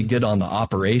really good on the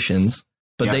operations,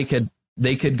 but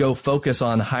they could go focus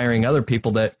on hiring other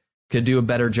people that could do a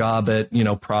better job at,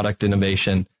 product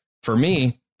innovation. For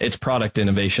me, it's product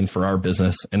innovation for our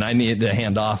business, and I need to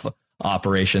hand off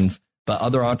operations.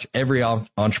 But every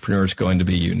entrepreneur is going to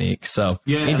be unique. So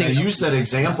and I use that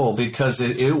example because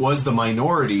it was the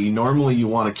minority. Normally, you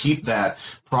want to keep that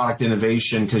product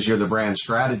innovation because you're the brand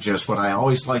strategist. But I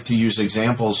always like to use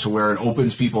examples to where it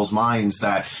opens people's minds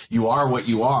that you are what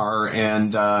you are,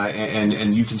 and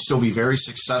you can still be very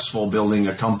successful building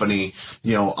a company,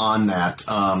 on that.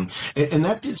 And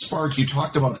that did spark. You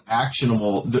talked about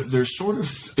actionable. There's sort of,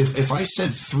 if I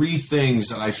said three things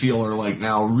that I feel are like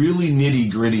now really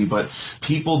nitty gritty, but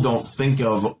people don't think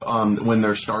of when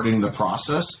they're starting the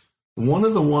process. One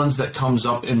of the ones that comes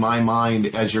up in my mind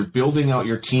as you're building out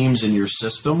your teams and your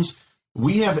systems,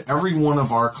 we have every one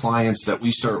of our clients that we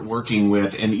start working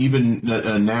with, and even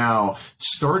now,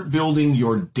 start building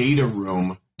your data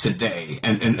room today.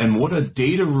 And what a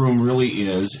data room really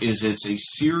is it's a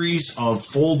series of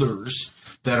folders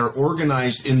that are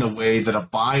organized in the way that a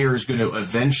buyer is going to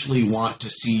eventually want to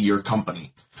see your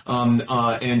company.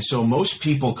 And so most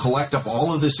people collect up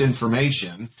all of this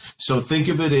information. So think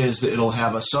of it as it'll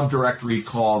have a subdirectory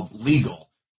called legal.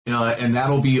 And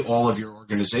that'll be all of your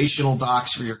organizational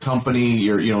docs for your company,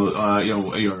 your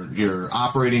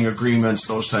operating agreements,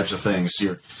 those types of things.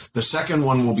 The second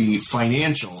one will be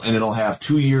financial, and it'll have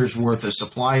 2 years worth of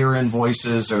supplier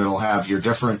invoices, and it'll have your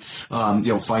different,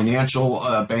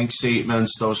 financial bank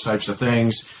statements, those types of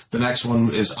things. The next one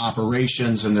is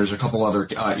operations, and there's a couple other,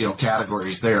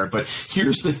 categories there. But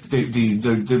here's the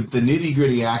nitty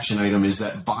gritty action item is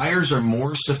that buyers are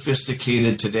more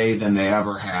sophisticated today than they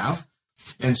ever have.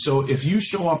 And so if you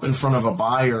show up in front of a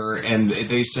buyer and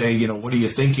they say, what are you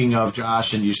thinking of,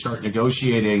 Josh, and you start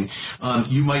negotiating,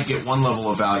 you might get one level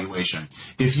of valuation.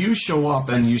 If you show up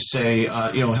and you say,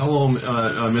 hello,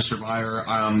 Mr. Buyer,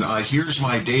 here's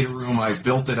my data room. I've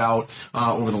built it out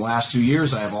over the last 2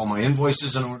 years. I have all my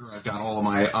invoices in order. I've got all of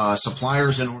my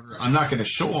suppliers in order. I'm not going to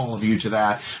show all of you to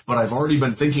that, but I've already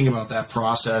been thinking about that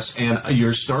process, and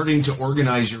you're starting to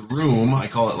organize your room. I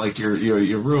call it like your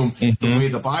room, the way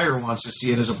the buyer wants to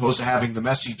see it, as opposed to having the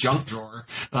messy junk drawer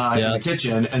in the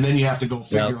kitchen, and then you have to go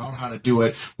figure out how to do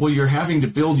it. Well, you're having to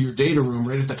build your data room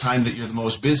right at the time that you're the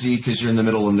most busy because you're in the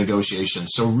middle of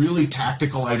negotiations. So really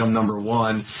tactical item number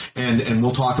one, and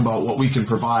we'll talk about what we can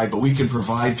provide, but we can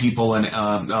provide people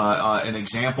an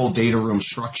example data room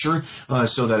structure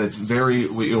so that it's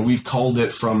we've culled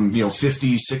it from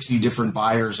 50, 60 different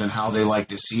buyers and how they like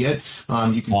to see it.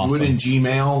 You can do it in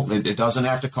Gmail. It doesn't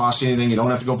have to cost you anything. You don't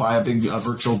have to go buy a big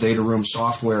virtual data room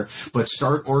software, but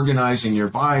start organizing your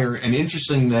buyer. And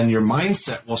interesting, then your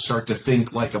mindset will start to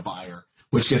think like a buyer,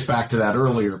 which gets back to that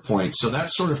earlier point. So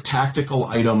that's sort of tactical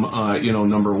item,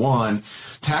 number one.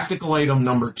 Tactical item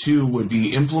number two would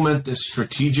be implement this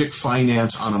strategic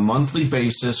finance on a monthly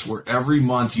basis, where every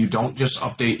month you don't just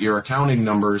update your accounting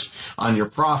numbers on your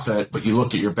profit, but you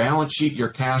look at your balance sheet, your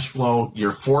cash flow,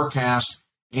 your forecast,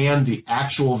 and the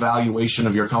actual valuation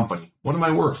of your company. What am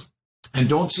I worth? And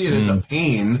don't see it as a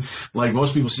pain, like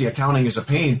most people see accounting as a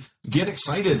pain. Get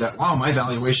excited that, wow, my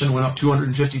valuation went up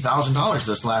 $250,000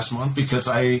 this last month because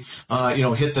I,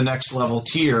 hit the next level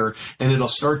tier, and it'll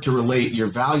start to relate your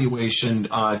valuation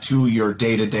to your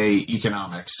day-to-day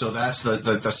economics. So that's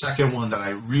the second one that I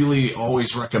really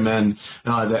always recommend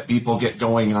that people get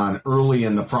going on early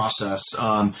in the process.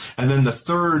 And then the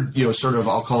third,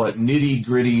 I'll call it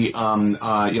nitty-gritty,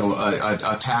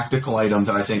 a tactical item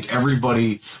that I think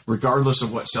everybody, regardless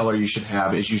of what seller you should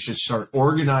have, is you should start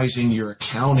organizing your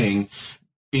accounting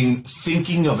in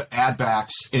thinking of add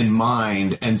backs in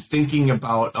mind and thinking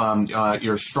about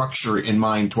your structure in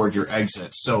mind toward your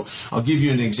exits. So I'll give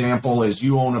you an example. Is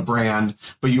you own a brand,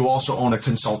 but you also own a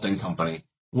consulting company.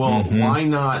 Well, why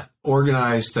not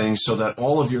organize things so that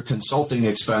all of your consulting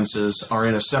expenses are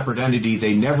in a separate entity?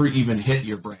 They never even hit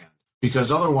your brand.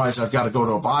 Because otherwise I've got to go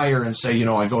to a buyer and say,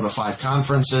 I go to 5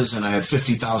 conferences and I had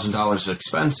 $50,000 of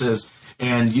expenses.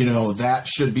 And, that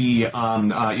should be,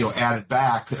 added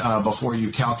back before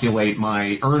you calculate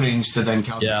my earnings to then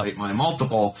calculate my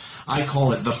multiple. I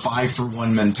call it the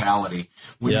 5-for-1 mentality.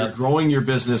 When you're growing your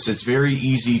business, it's very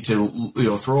easy to,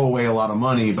 throw away a lot of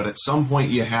money. But at some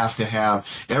point, you have to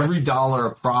have every dollar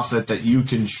of profit that you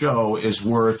can show is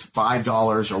worth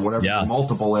 $5 or whatever the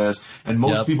multiple is. And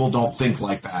most people don't think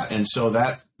like that. And so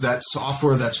that that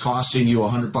software that's costing you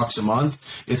 $100 a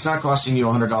month, it's not costing you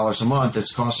 $100 a month.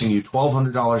 It's costing you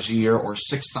 $1,200 a year or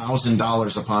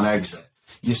 $6,000 upon exit.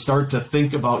 You start to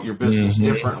think about your business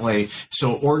differently.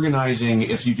 So organizing,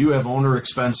 if you do have owner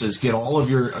expenses, get all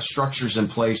of your structures in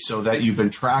place so that you've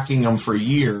been tracking them for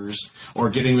years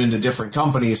or getting them into different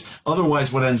companies.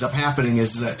 Otherwise, what ends up happening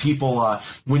is that people,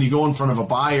 when you go in front of a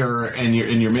buyer and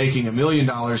you're making $1 million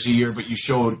a year, but you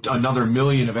show another $1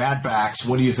 million of ad backs,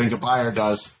 what do you think a buyer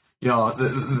does? You know,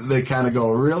 they kind of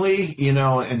go, really? You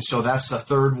know, and so that's the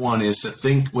third one, is to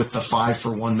think with the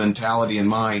 5-for-1 mentality in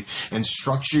mind and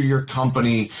structure your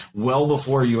company well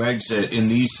before you exit in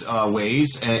these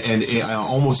ways. And I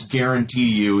almost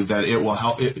guarantee you that it will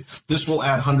help. This will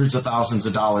add hundreds of thousands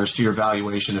of dollars to your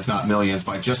valuation, if not millions,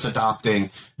 by just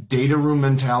adopting data room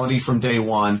mentality from day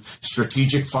one,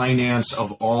 strategic finance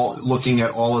of all, looking at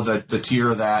all of the tier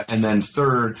of that. And then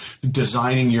third,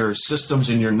 designing your systems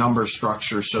and your number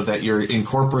structure so that you're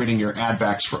incorporating your ad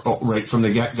backs right from the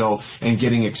get-go and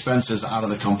getting expenses out of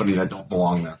the company that don't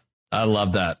belong there. I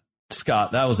love that.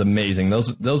 Scott, that was amazing.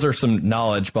 Those are some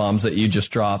knowledge bombs that you just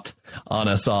dropped on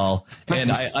us all.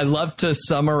 And I love to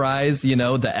summarize,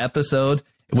 the episode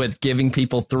with giving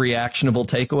people 3 actionable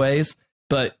takeaways,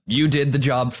 but you did the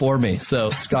job for me.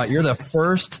 So Scott, you're the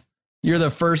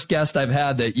first guest I've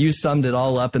had that you summed it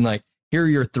all up and like, here are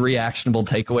your 3 actionable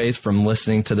takeaways from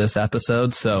listening to this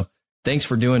episode. So thanks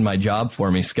for doing my job for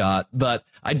me, Scott. But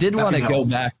I did want to go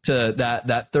back to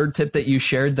that third tip that you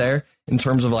shared there in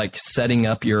terms of like setting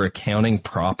up your accounting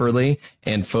properly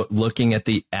and looking at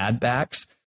the ad backs.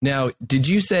 Now, did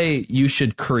you say you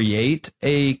should create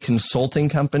a consulting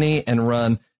company and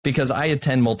run, because I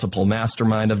attend multiple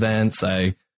mastermind events,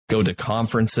 I go to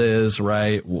conferences,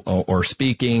 right? Or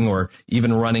speaking, or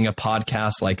even running a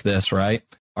podcast like this, right?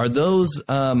 Are those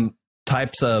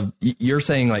types of, you're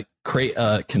saying like create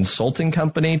a consulting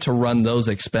company to run those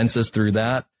expenses through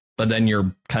that, but then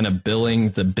you're kind of billing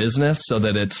the business so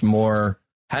that it's more,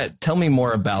 tell me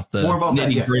more about the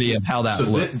nitty gritty of how that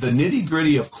looks. The nitty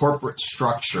gritty of corporate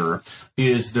structure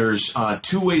is there's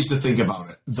 2 ways to think about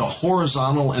it: the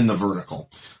horizontal and the vertical.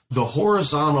 The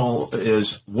horizontal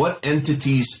is, what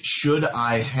entities should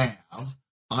I have?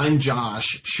 I'm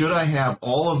Josh. Should I have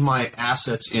all of my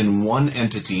assets in one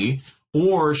entity?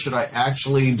 Or should I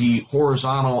actually be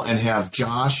horizontal and have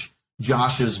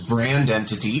Josh's brand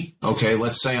entity? Okay,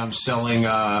 let's say I'm selling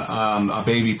a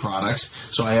baby products.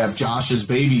 So I have Josh's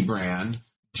baby brand,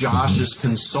 Josh's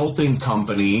consulting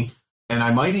company, and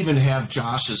I might even have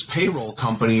Josh's payroll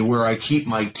company where I keep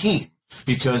my team.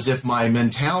 Because if my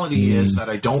mentality is that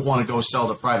I don't want to go sell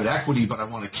to private equity, but I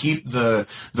want to keep the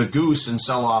goose and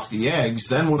sell off the eggs,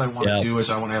 then what I want to do is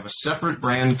I want to have a separate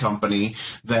brand company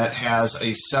that has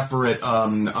a separate,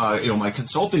 my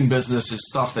consulting business is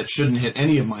stuff that shouldn't hit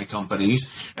any of my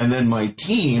companies. And then my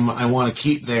team, I want to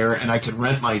keep there, and I can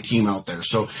rent my team out there.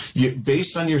 So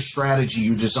based on your strategy,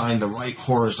 you design the right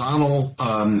horizontal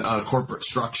corporate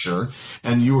structure.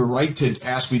 And you were right to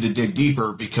ask me to dig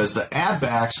deeper, because the ad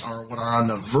backs are what are on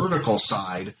the vertical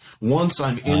side. Once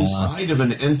I'm inside of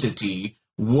an entity,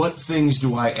 what things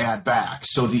do I add back?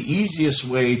 So the easiest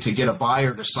way to get a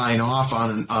buyer to sign off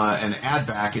on an ad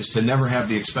back is to never have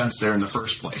the expense there in the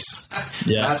first place.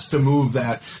 That's to move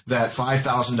that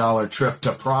 $5,000 trip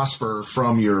to Prosper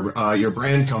from your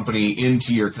brand company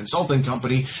into your consulting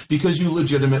company, because you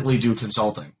legitimately do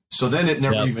consulting. So then it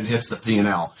never even hits the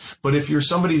P&L. But if you're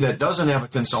somebody that doesn't have a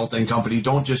consulting company,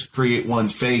 don't just create one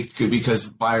fake, because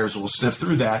buyers will sniff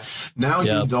through that. Now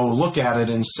you go look at it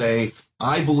and say,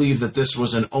 I believe that this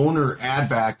was an owner ad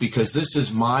back because this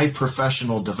is my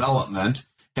professional development,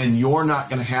 and you're not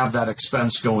going to have that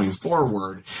expense going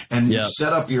forward. And you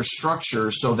set up your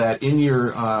structure so that in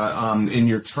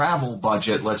your travel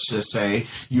budget, let's just say,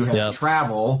 you have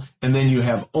travel, and then you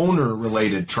have owner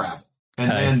related travel. And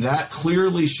then that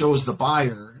clearly shows the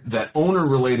buyer that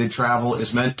owner-related travel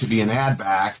is meant to be an ad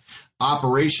back.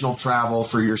 Operational travel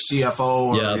for your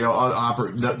CFO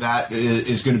or that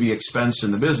is going to be expense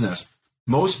in the business.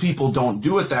 Most people don't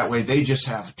do it that way. They just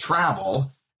have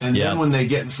travel. And then when they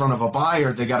get in front of a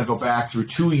buyer, they got to go back through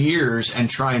 2 years and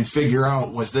try and figure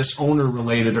out, was this owner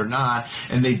related or not?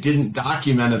 And they didn't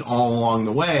document it all along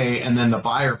the way. And then the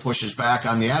buyer pushes back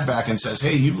on the ad back and says,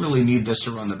 hey, you really need this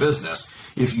to run the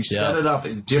business. If you set it up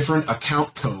in different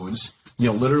account codes,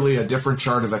 literally a different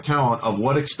chart of account of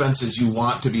what expenses you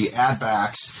want to be ad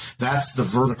backs, that's the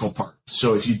vertical part.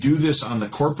 So if you do this on the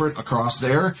corporate across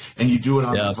there and you do it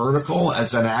on the vertical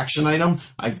as an action item,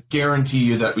 I guarantee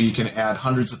you that we can add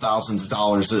hundreds of thousands of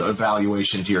dollars of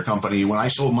valuation to your company. When I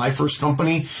sold my first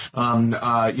company,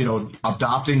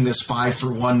 adopting this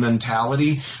 5-for-1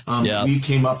 mentality, we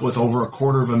came up with over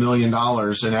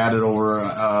 $250,000 and added over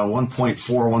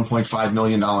 $1.5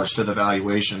 million to the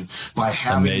valuation by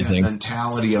having that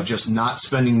mentality of just not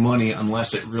spending money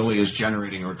unless it really is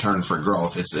generating a return for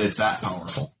growth. It's that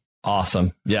powerful.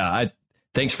 Awesome. Yeah.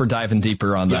 Thanks for diving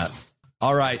deeper on that.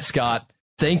 All right, Scott,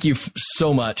 thank you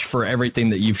so much for everything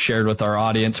that you've shared with our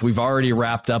audience. We've already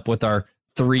wrapped up with our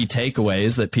 3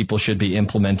 takeaways that people should be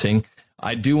implementing.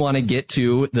 I do want to get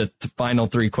to the final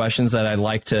 3 questions that I'd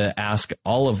like to ask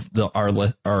all of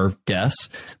our guests.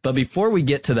 But before we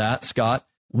get to that, Scott,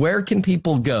 where can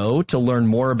people go to learn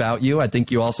more about you? I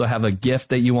think you also have a gift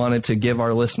that you wanted to give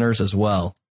our listeners as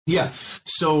well. Yeah.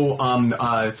 So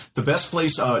the best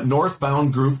place,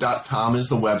 northboundgroup.com is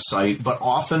the website, but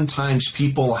oftentimes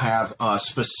people have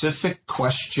specific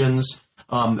questions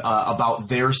about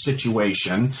their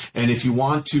situation. And if you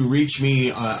want to reach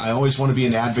me, I always want to be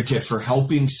an advocate for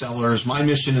helping sellers. My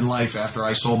mission in life after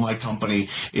I sold my company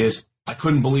is I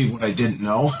couldn't believe what I didn't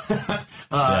know.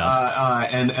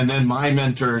 And then my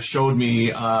mentor showed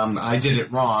me I did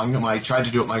it wrong. I tried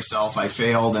to do it myself. I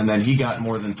failed. And then he got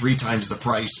more than 3 times the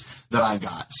price that I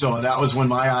got. So that was when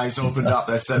my eyes opened up.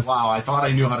 I said, wow, I thought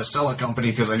I knew how to sell a company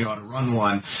because I knew how to run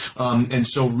one. And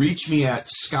so reach me at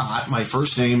Scott, my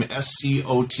first name,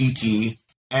 SCOTT,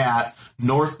 at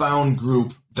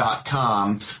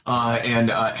northboundgroup.com, and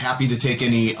happy to take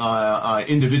any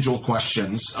individual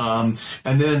questions. And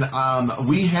then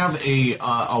we have a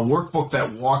workbook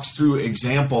that walks through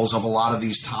examples of a lot of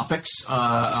these topics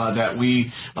that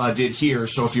we did here.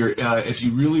 So if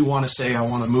you really want to say, I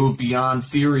want to move beyond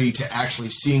theory to actually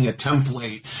seeing a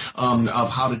template of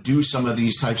how to do some of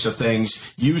these types of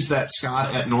things, use that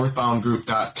Scott at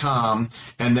northboundgroup.com.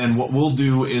 And then what we'll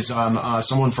do is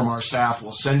someone from our staff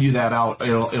will send you that out.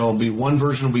 It'll be one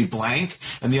version will be blank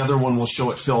and the other one will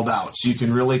show it filled out. So you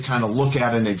can really kind of look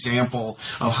at an example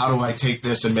of how do I take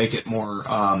this and make it more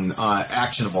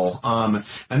actionable. And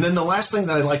then the last thing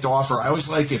that I'd like to offer, I always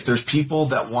like if there's people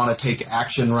that want to take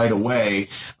action right away.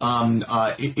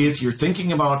 If you're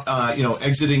thinking about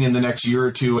exiting in the next year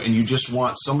or 2 and you just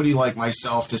want somebody like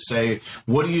myself to say,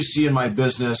 what do you see in my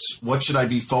business? What should I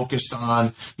be focused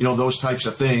on? Those types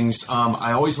of things.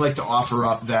 I always like to offer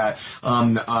up that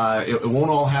it won't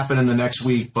all happen in the next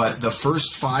week, but the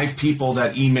first 5 people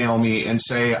that email me and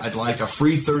say, I'd like a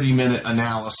free 30-minute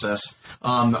analysis,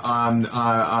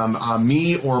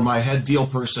 me or my head deal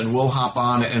person will hop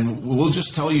on and we'll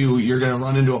just tell you you're going to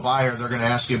run into a buyer. They're going to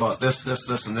ask you about this,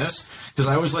 and this. Because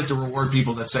I always like to reward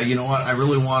people that say, you know what, I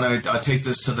really want to take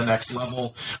this to the next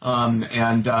level.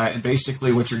 And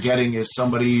basically what you're getting is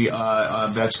somebody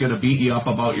that's going to beat you up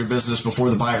about your business before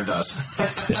the buyer does.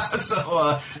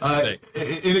 So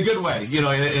in a good way,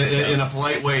 in a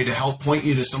polite way to help point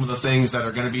you to some of the things that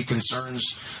are going to be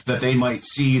concerns that they might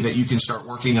see that you can start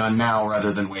working on now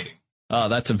rather than waiting. Oh,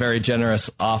 that's a very generous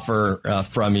offer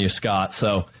from you, Scott.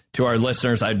 So to our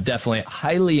listeners, I definitely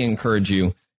highly encourage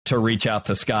you to reach out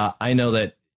to Scott. I know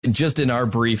that just in our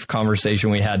brief conversation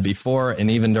we had before,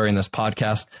 and even during this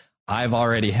podcast, I've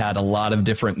already had a lot of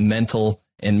different mental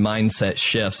and mindset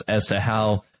shifts as to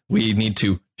how we need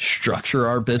to structure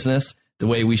our business, the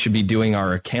way we should be doing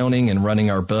our accounting and running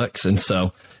our books. And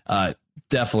so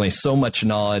definitely so much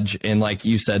knowledge. And like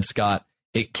you said, Scott,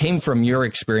 it came from your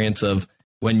experience of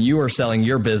when you were selling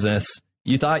your business,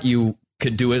 you thought you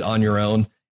could do it on your own.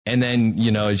 And then,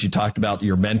 as you talked about,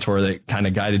 your mentor that kind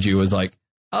of guided you was like,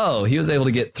 oh, he was able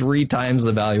to get 3 times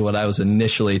the value what I was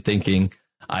initially thinking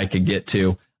I could get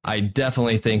to. I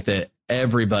definitely think that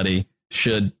everybody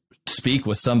should speak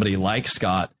with somebody like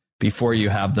Scott before you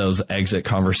have those exit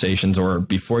conversations or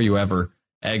before you ever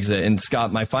exit. And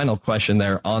Scott, my final question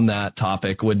there on that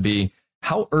topic would be,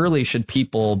 how early should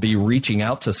people be reaching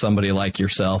out to somebody like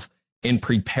yourself in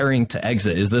preparing to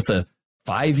exit? Is this a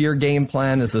 5-year game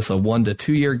plan? Is this a 1 to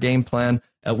 2 year game plan?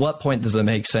 At what point does it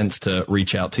make sense to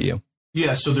reach out to you?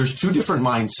 Yeah, so there's 2 different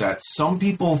mindsets. Some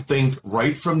people think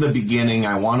right from the beginning,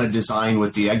 I want to design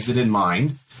with the exit in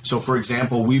mind. So, for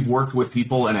example, we've worked with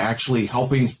people and actually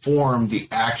helping form the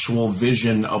actual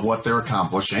vision of what they're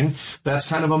accomplishing. That's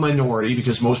kind of a minority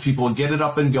because most people get it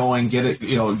up and going, get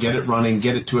it running,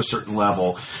 get it to a certain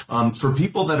level. For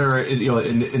people that are,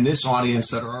 in this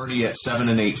audience that are already at 7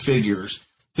 and 8 figures,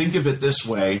 think of it this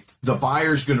way. The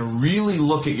buyer's going to really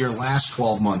look at your last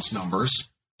 12 months numbers.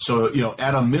 So,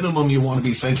 at a minimum, you want to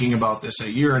be thinking about this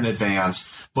a year in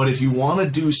advance. But if you want to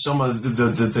do some of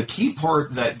the key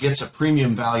part that gets a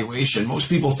premium valuation, most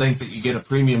people think that you get a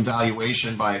premium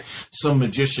valuation by some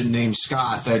magician named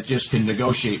Scott that just can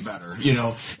negotiate better,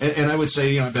 and I would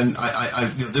say,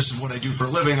 this is what I do for a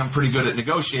living. I'm pretty good at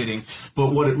negotiating.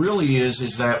 But what it really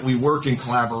is that we work in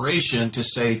collaboration to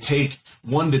say, take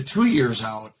 1 to 2 years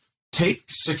out, take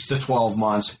 6 to 12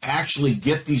 months, actually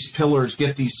get these pillars,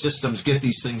 get these systems, get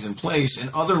these things in place. In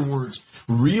other words,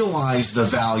 realize the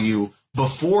value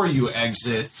before you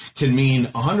exit can mean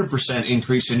 100%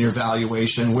 increase in your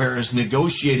valuation, whereas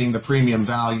negotiating the premium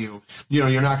value,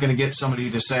 you're not going to get somebody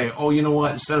to say, oh, you know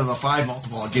what, instead of a 5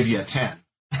 multiple, I'll give you a 10.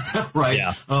 Right.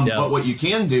 Yeah. But what you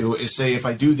can do is say, if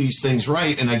I do these things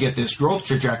right and I get this growth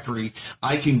trajectory,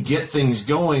 I can get things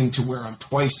going to where I'm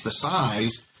twice the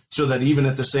size, so that even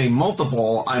at the same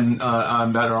multiple, I'm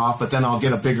better off, but then I'll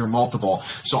get a bigger multiple.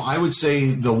 So I would say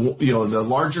the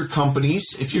larger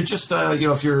companies, if you're just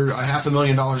if you're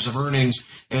 $500,000 of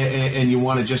earnings and you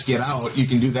want to just get out, you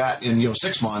can do that in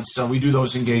 6 months. So we do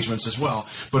those engagements as well.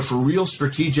 But for real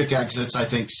strategic exits, I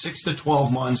think 6 to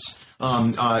 12 months.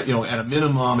 At a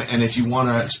minimum, and if you want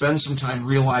to spend some time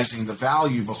realizing the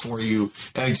value before you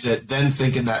exit, then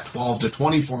think in that 12 to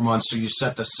 24 months, so you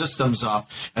set the systems up,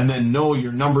 and then know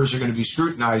your numbers are going to be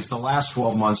scrutinized the last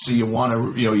 12 months, so you want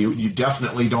to, you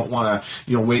definitely don't want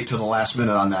to, wait till the last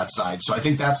minute on that side. So I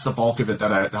think that's the bulk of it,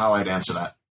 how I'd answer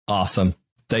that. Awesome.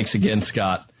 Thanks again,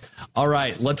 Scott. All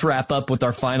right, let's wrap up with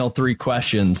our final 3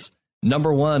 questions.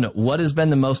 Number 1, what has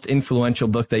been the most influential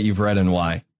book that you've read and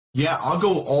why? Yeah, I'll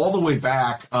go all the way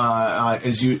back.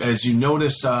 As you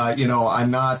notice, I'm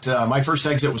not. My first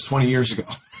exit was 20 years ago,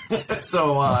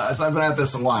 so I've been at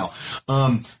this a while.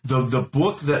 The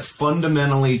book that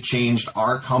fundamentally changed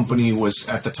our company was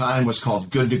called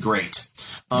Good to Great.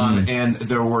 And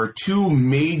there were 2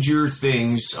 major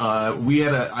things.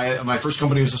 My first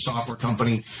company was a software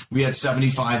company. We had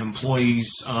 75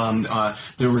 employees.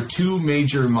 There were 2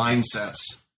 major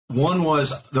mindsets. One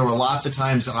was, there were lots of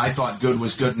times that I thought good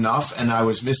was good enough, and I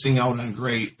was missing out on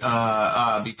great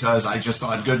because I just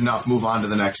thought good enough, move on to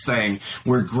the next thing,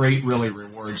 where great really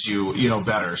rewards you,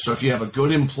 better. So if you have a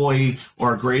good employee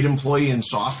or a great employee in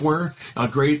software, a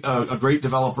great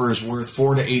developer is worth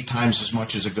 4 to 8 times as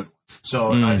much as a good one.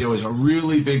 So it was a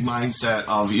really big mindset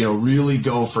of, really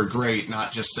go for great,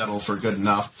 not just settle for good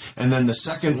enough. And then the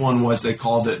second one was, they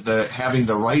called it having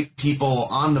the right people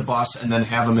on the bus and then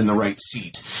have them in the right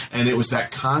seat. And it was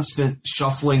that constant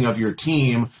shuffling of your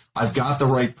team. I've got the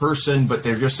right person, but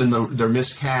they're just they're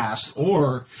miscast.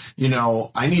 Or,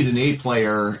 I need an A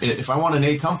player. If I want an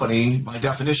A company, by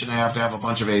definition, I have to have a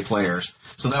bunch of A players.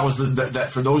 So that was that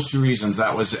for those 2 reasons,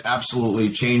 that was absolutely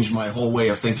changed my whole way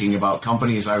of thinking about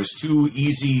companies. I was too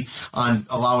easy on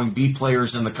allowing B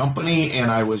players in the company, and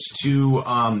I was too,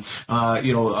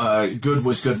 good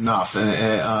was good enough.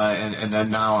 And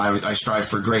then now I strive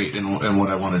for great in what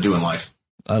I want to do in life.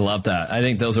 I love that. I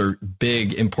think those are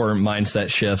big, important mindset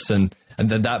shifts. And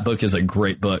that book is a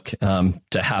great book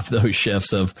to have those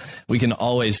shifts of, we can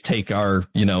always take our,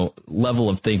 level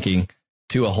of thinking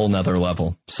to a whole nother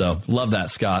level. So love that,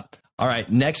 Scott. All right.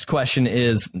 Next question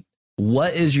is,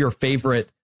 what is your favorite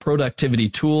productivity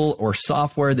tool or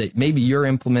software that maybe you're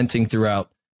implementing throughout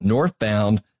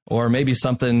Northbound, or maybe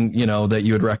something, that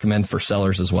you would recommend for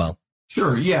sellers as well?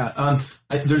 Sure. Yeah.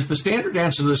 There's the standard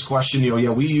answer to this question.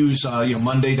 We use,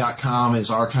 Monday.com as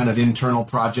our kind of internal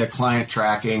project client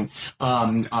tracking.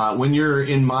 When you're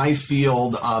in my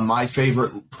field, my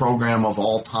favorite program of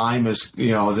all time is,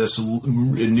 this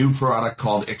new product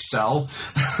called Excel.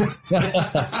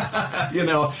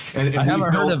 And I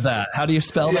haven't heard of that. How do you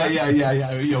spell that?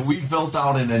 Yeah. We've built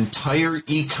out an entire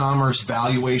e-commerce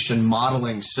valuation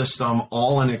modeling system,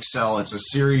 all in Excel. It's a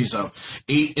series of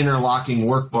 8 interlocking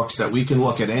workbooks that we can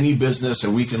look at any business,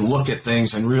 and we can look at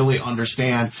things and really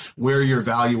understand where your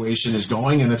valuation is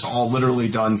going, and it's all literally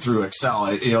done through Excel.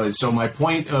 And so my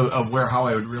point of how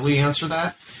I would really answer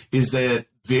that is that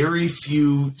very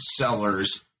few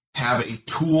sellers have a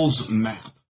tools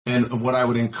map. And what I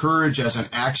would encourage as an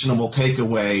actionable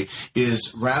takeaway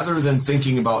is, rather than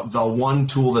thinking about the one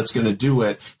tool that's going to do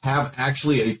it, have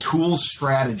actually a tool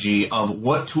strategy of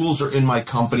what tools are in my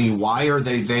company, why are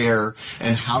they there,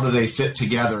 and how do they fit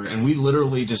together. And we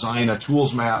literally design a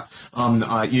tools map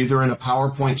either in a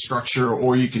PowerPoint structure,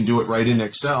 or you can do it right in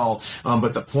Excel.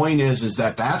 But the point is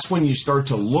that that's when you start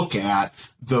to look at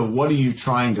what are you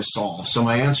trying to solve? So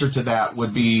my answer to that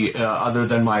would be, other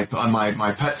than my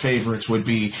pet favorites, would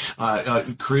be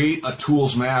industry, create a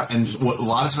tools map. And what a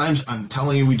lot of times, I'm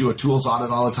telling you, we do a tools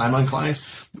audit all the time on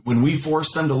clients. When we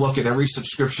force them to look at every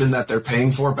subscription that they're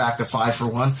paying for back to 5 for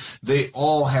 1, they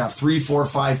all have 3, 4,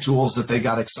 5 tools that they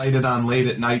got excited on late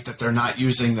at night that they're not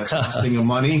using, that's costing them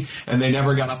money, and they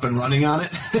never got up and running on it.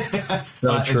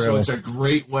 And so it's a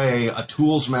great way. A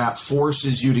tools map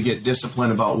forces you to get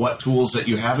disciplined about what tools that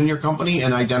you have in your company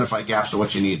and identify gaps of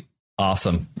what you need.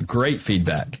 Awesome. Great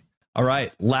feedback. All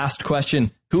right. Last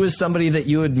question. Who is somebody that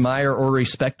you admire or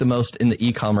respect the most in the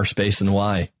e-commerce space, and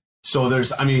why? So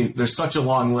there's such a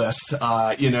long list,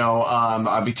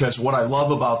 because what I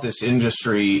love about this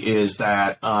industry is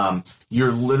that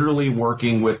you're literally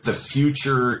working with the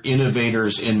future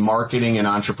innovators in marketing and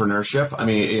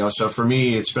entrepreneurship. So for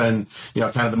me, it's been,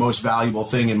 kind of the most valuable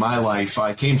thing in my life.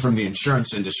 I came from the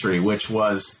insurance industry, which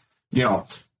was,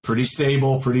 pretty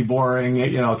stable, pretty boring,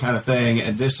 kind of thing.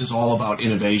 And this is all about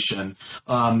innovation.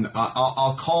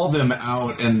 I'll call them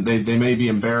out, and they may be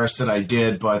embarrassed that I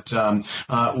did, but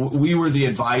we were the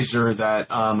advisor that,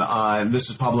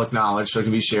 this is public knowledge, so it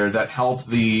can be shared, that helped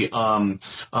the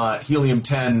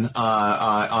helium-10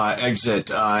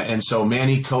 exit. And so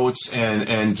Manny Coates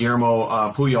and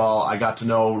Guillermo Puyol, I got to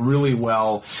know really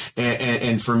well.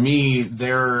 And for me,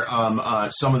 they're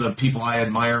some of the people I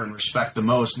admire and respect the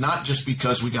most, not just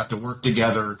because we got to work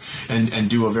together and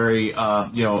do a very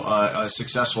a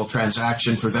successful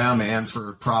transaction for them and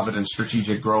for Providence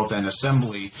Strategic Growth and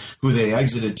Assembly, who they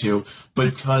exited to,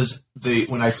 but because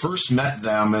when I first met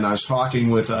them and I was talking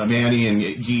with Manny and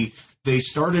Guy, they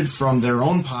started from their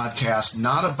own podcast,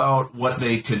 not about what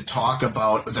they could talk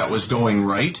about that was going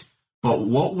right, but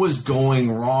what was going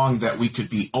wrong that we could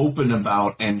be open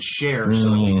about and share so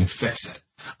that we could fix it.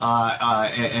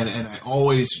 And I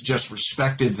always just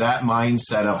respected that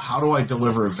mindset of how do I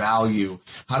deliver value?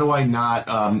 How do I not,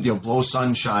 blow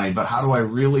sunshine, but how do I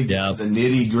really get to the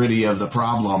nitty gritty of the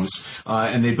problems?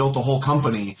 And they built a whole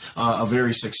company, a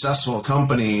very successful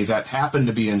company that happened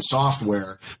to be in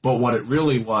software. But what it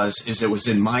really was is it was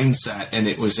in mindset, and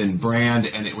it was in brand,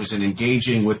 and it was in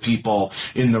engaging with people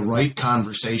in the right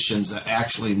conversations that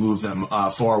actually move them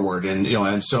forward.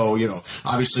 And so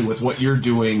obviously with what you're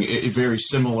doing, it very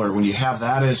similar. When you have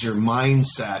that as your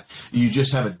mindset, you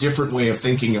just have a different way of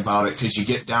thinking about it, because you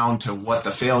get down to what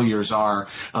the failures are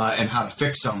and how to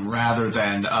fix them, rather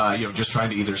than just trying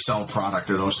to either sell product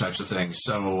or those types of things.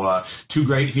 So two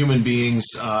great human beings,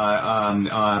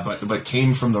 but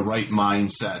came from the right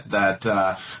mindset that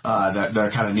are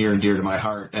kind of near and dear to my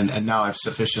heart. And now I've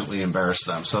sufficiently embarrassed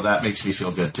them, so that makes me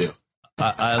feel good too.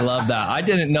 I love that. I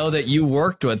didn't know that you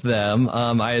worked with them.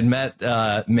 I had met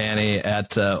Manny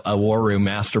at a War Room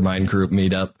Mastermind Group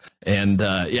meetup. And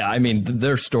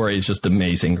their story is just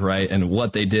amazing, right? And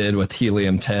what they did with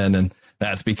Helium-10, and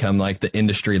that's become like the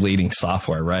industry leading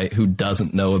software, right? Who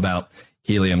doesn't know about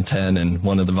Helium-10 and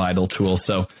one of the vital tools?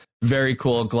 So very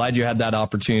cool. Glad you had that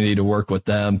opportunity to work with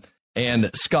them.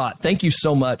 And Scott, thank you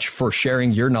so much for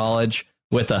sharing your knowledge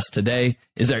with us today.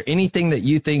 Is there anything that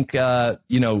you think,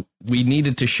 we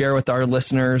needed to share with our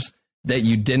listeners that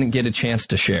you didn't get a chance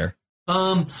to share?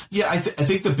 I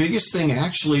think the biggest thing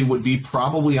actually would be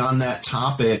probably on that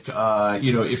topic.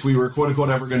 If we were quote unquote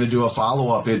ever going to do a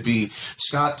follow up, it'd be,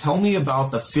 Scott, tell me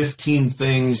about the 15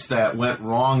 things that went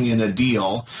wrong in a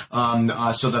deal,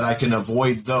 so that I can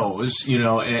avoid those,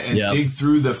 and dig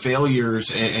through the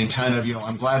failures and kind of,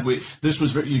 I'm glad this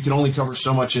was, you can only cover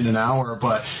so much in an hour,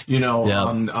 but,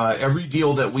 every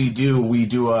deal that we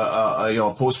do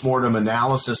a postmortem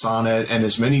analysis on it. And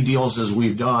as many deals as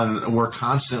we've done, we're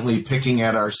constantly picking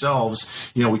at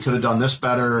ourselves, we could have done this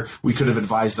better. We could have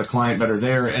advised the client better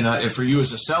there. And for you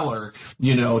as a seller,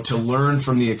 to learn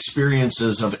from the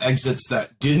experiences of exits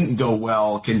that didn't go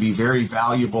well can be very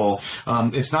valuable.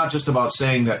 It's not just about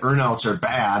saying that earnouts are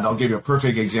bad. I'll give you a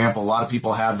perfect example. A lot of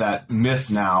people have that myth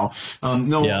now.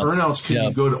 Earnouts can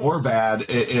be good or bad,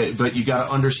 but you got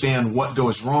to understand what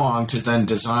goes wrong to then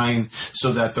design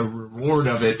so that the reward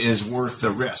of it is worth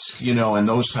the risk, and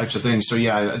those types of things. So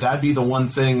that'd be the one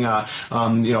thing.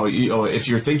 If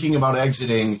you're thinking about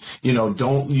exiting,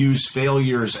 don't use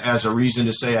failures as a reason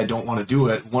to say I don't want to do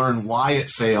it. Learn why it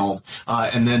failed,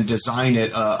 and then design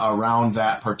it around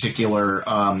that particular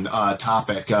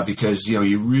topic, because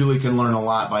you really can learn a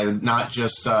lot by not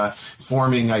just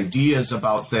forming ideas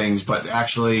about things, but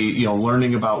actually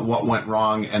learning about what went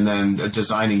wrong and then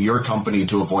designing your company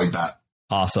to avoid that.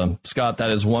 Awesome. Scott, that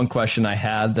is one question I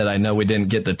had that I know we didn't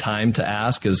get the time to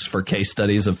ask, is for case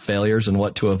studies of failures and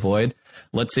what to avoid.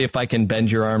 Let's see if I can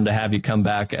bend your arm to have you come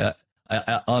back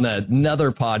on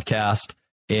another podcast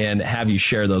and have you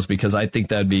share those, because I think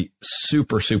that'd be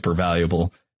super, super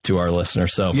valuable to our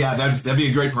listeners. So that'd be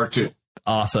a great part too.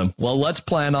 Awesome. Well, let's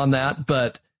plan on that.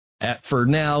 But for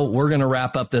now, we're going to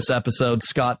wrap up this episode.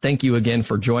 Scott, thank you again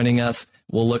for joining us.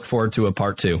 We'll look forward to a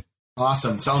part 2.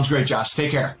 Awesome. Sounds great, Josh.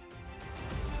 Take care.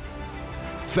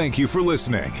 Thank you for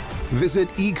listening. Visit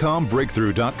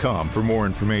eCommBreakthrough.com for more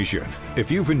information.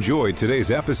 If you've enjoyed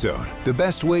today's episode, the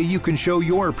best way you can show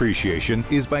your appreciation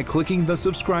is by clicking the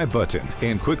subscribe button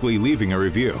and quickly leaving a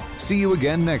review. See you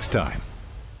again next time.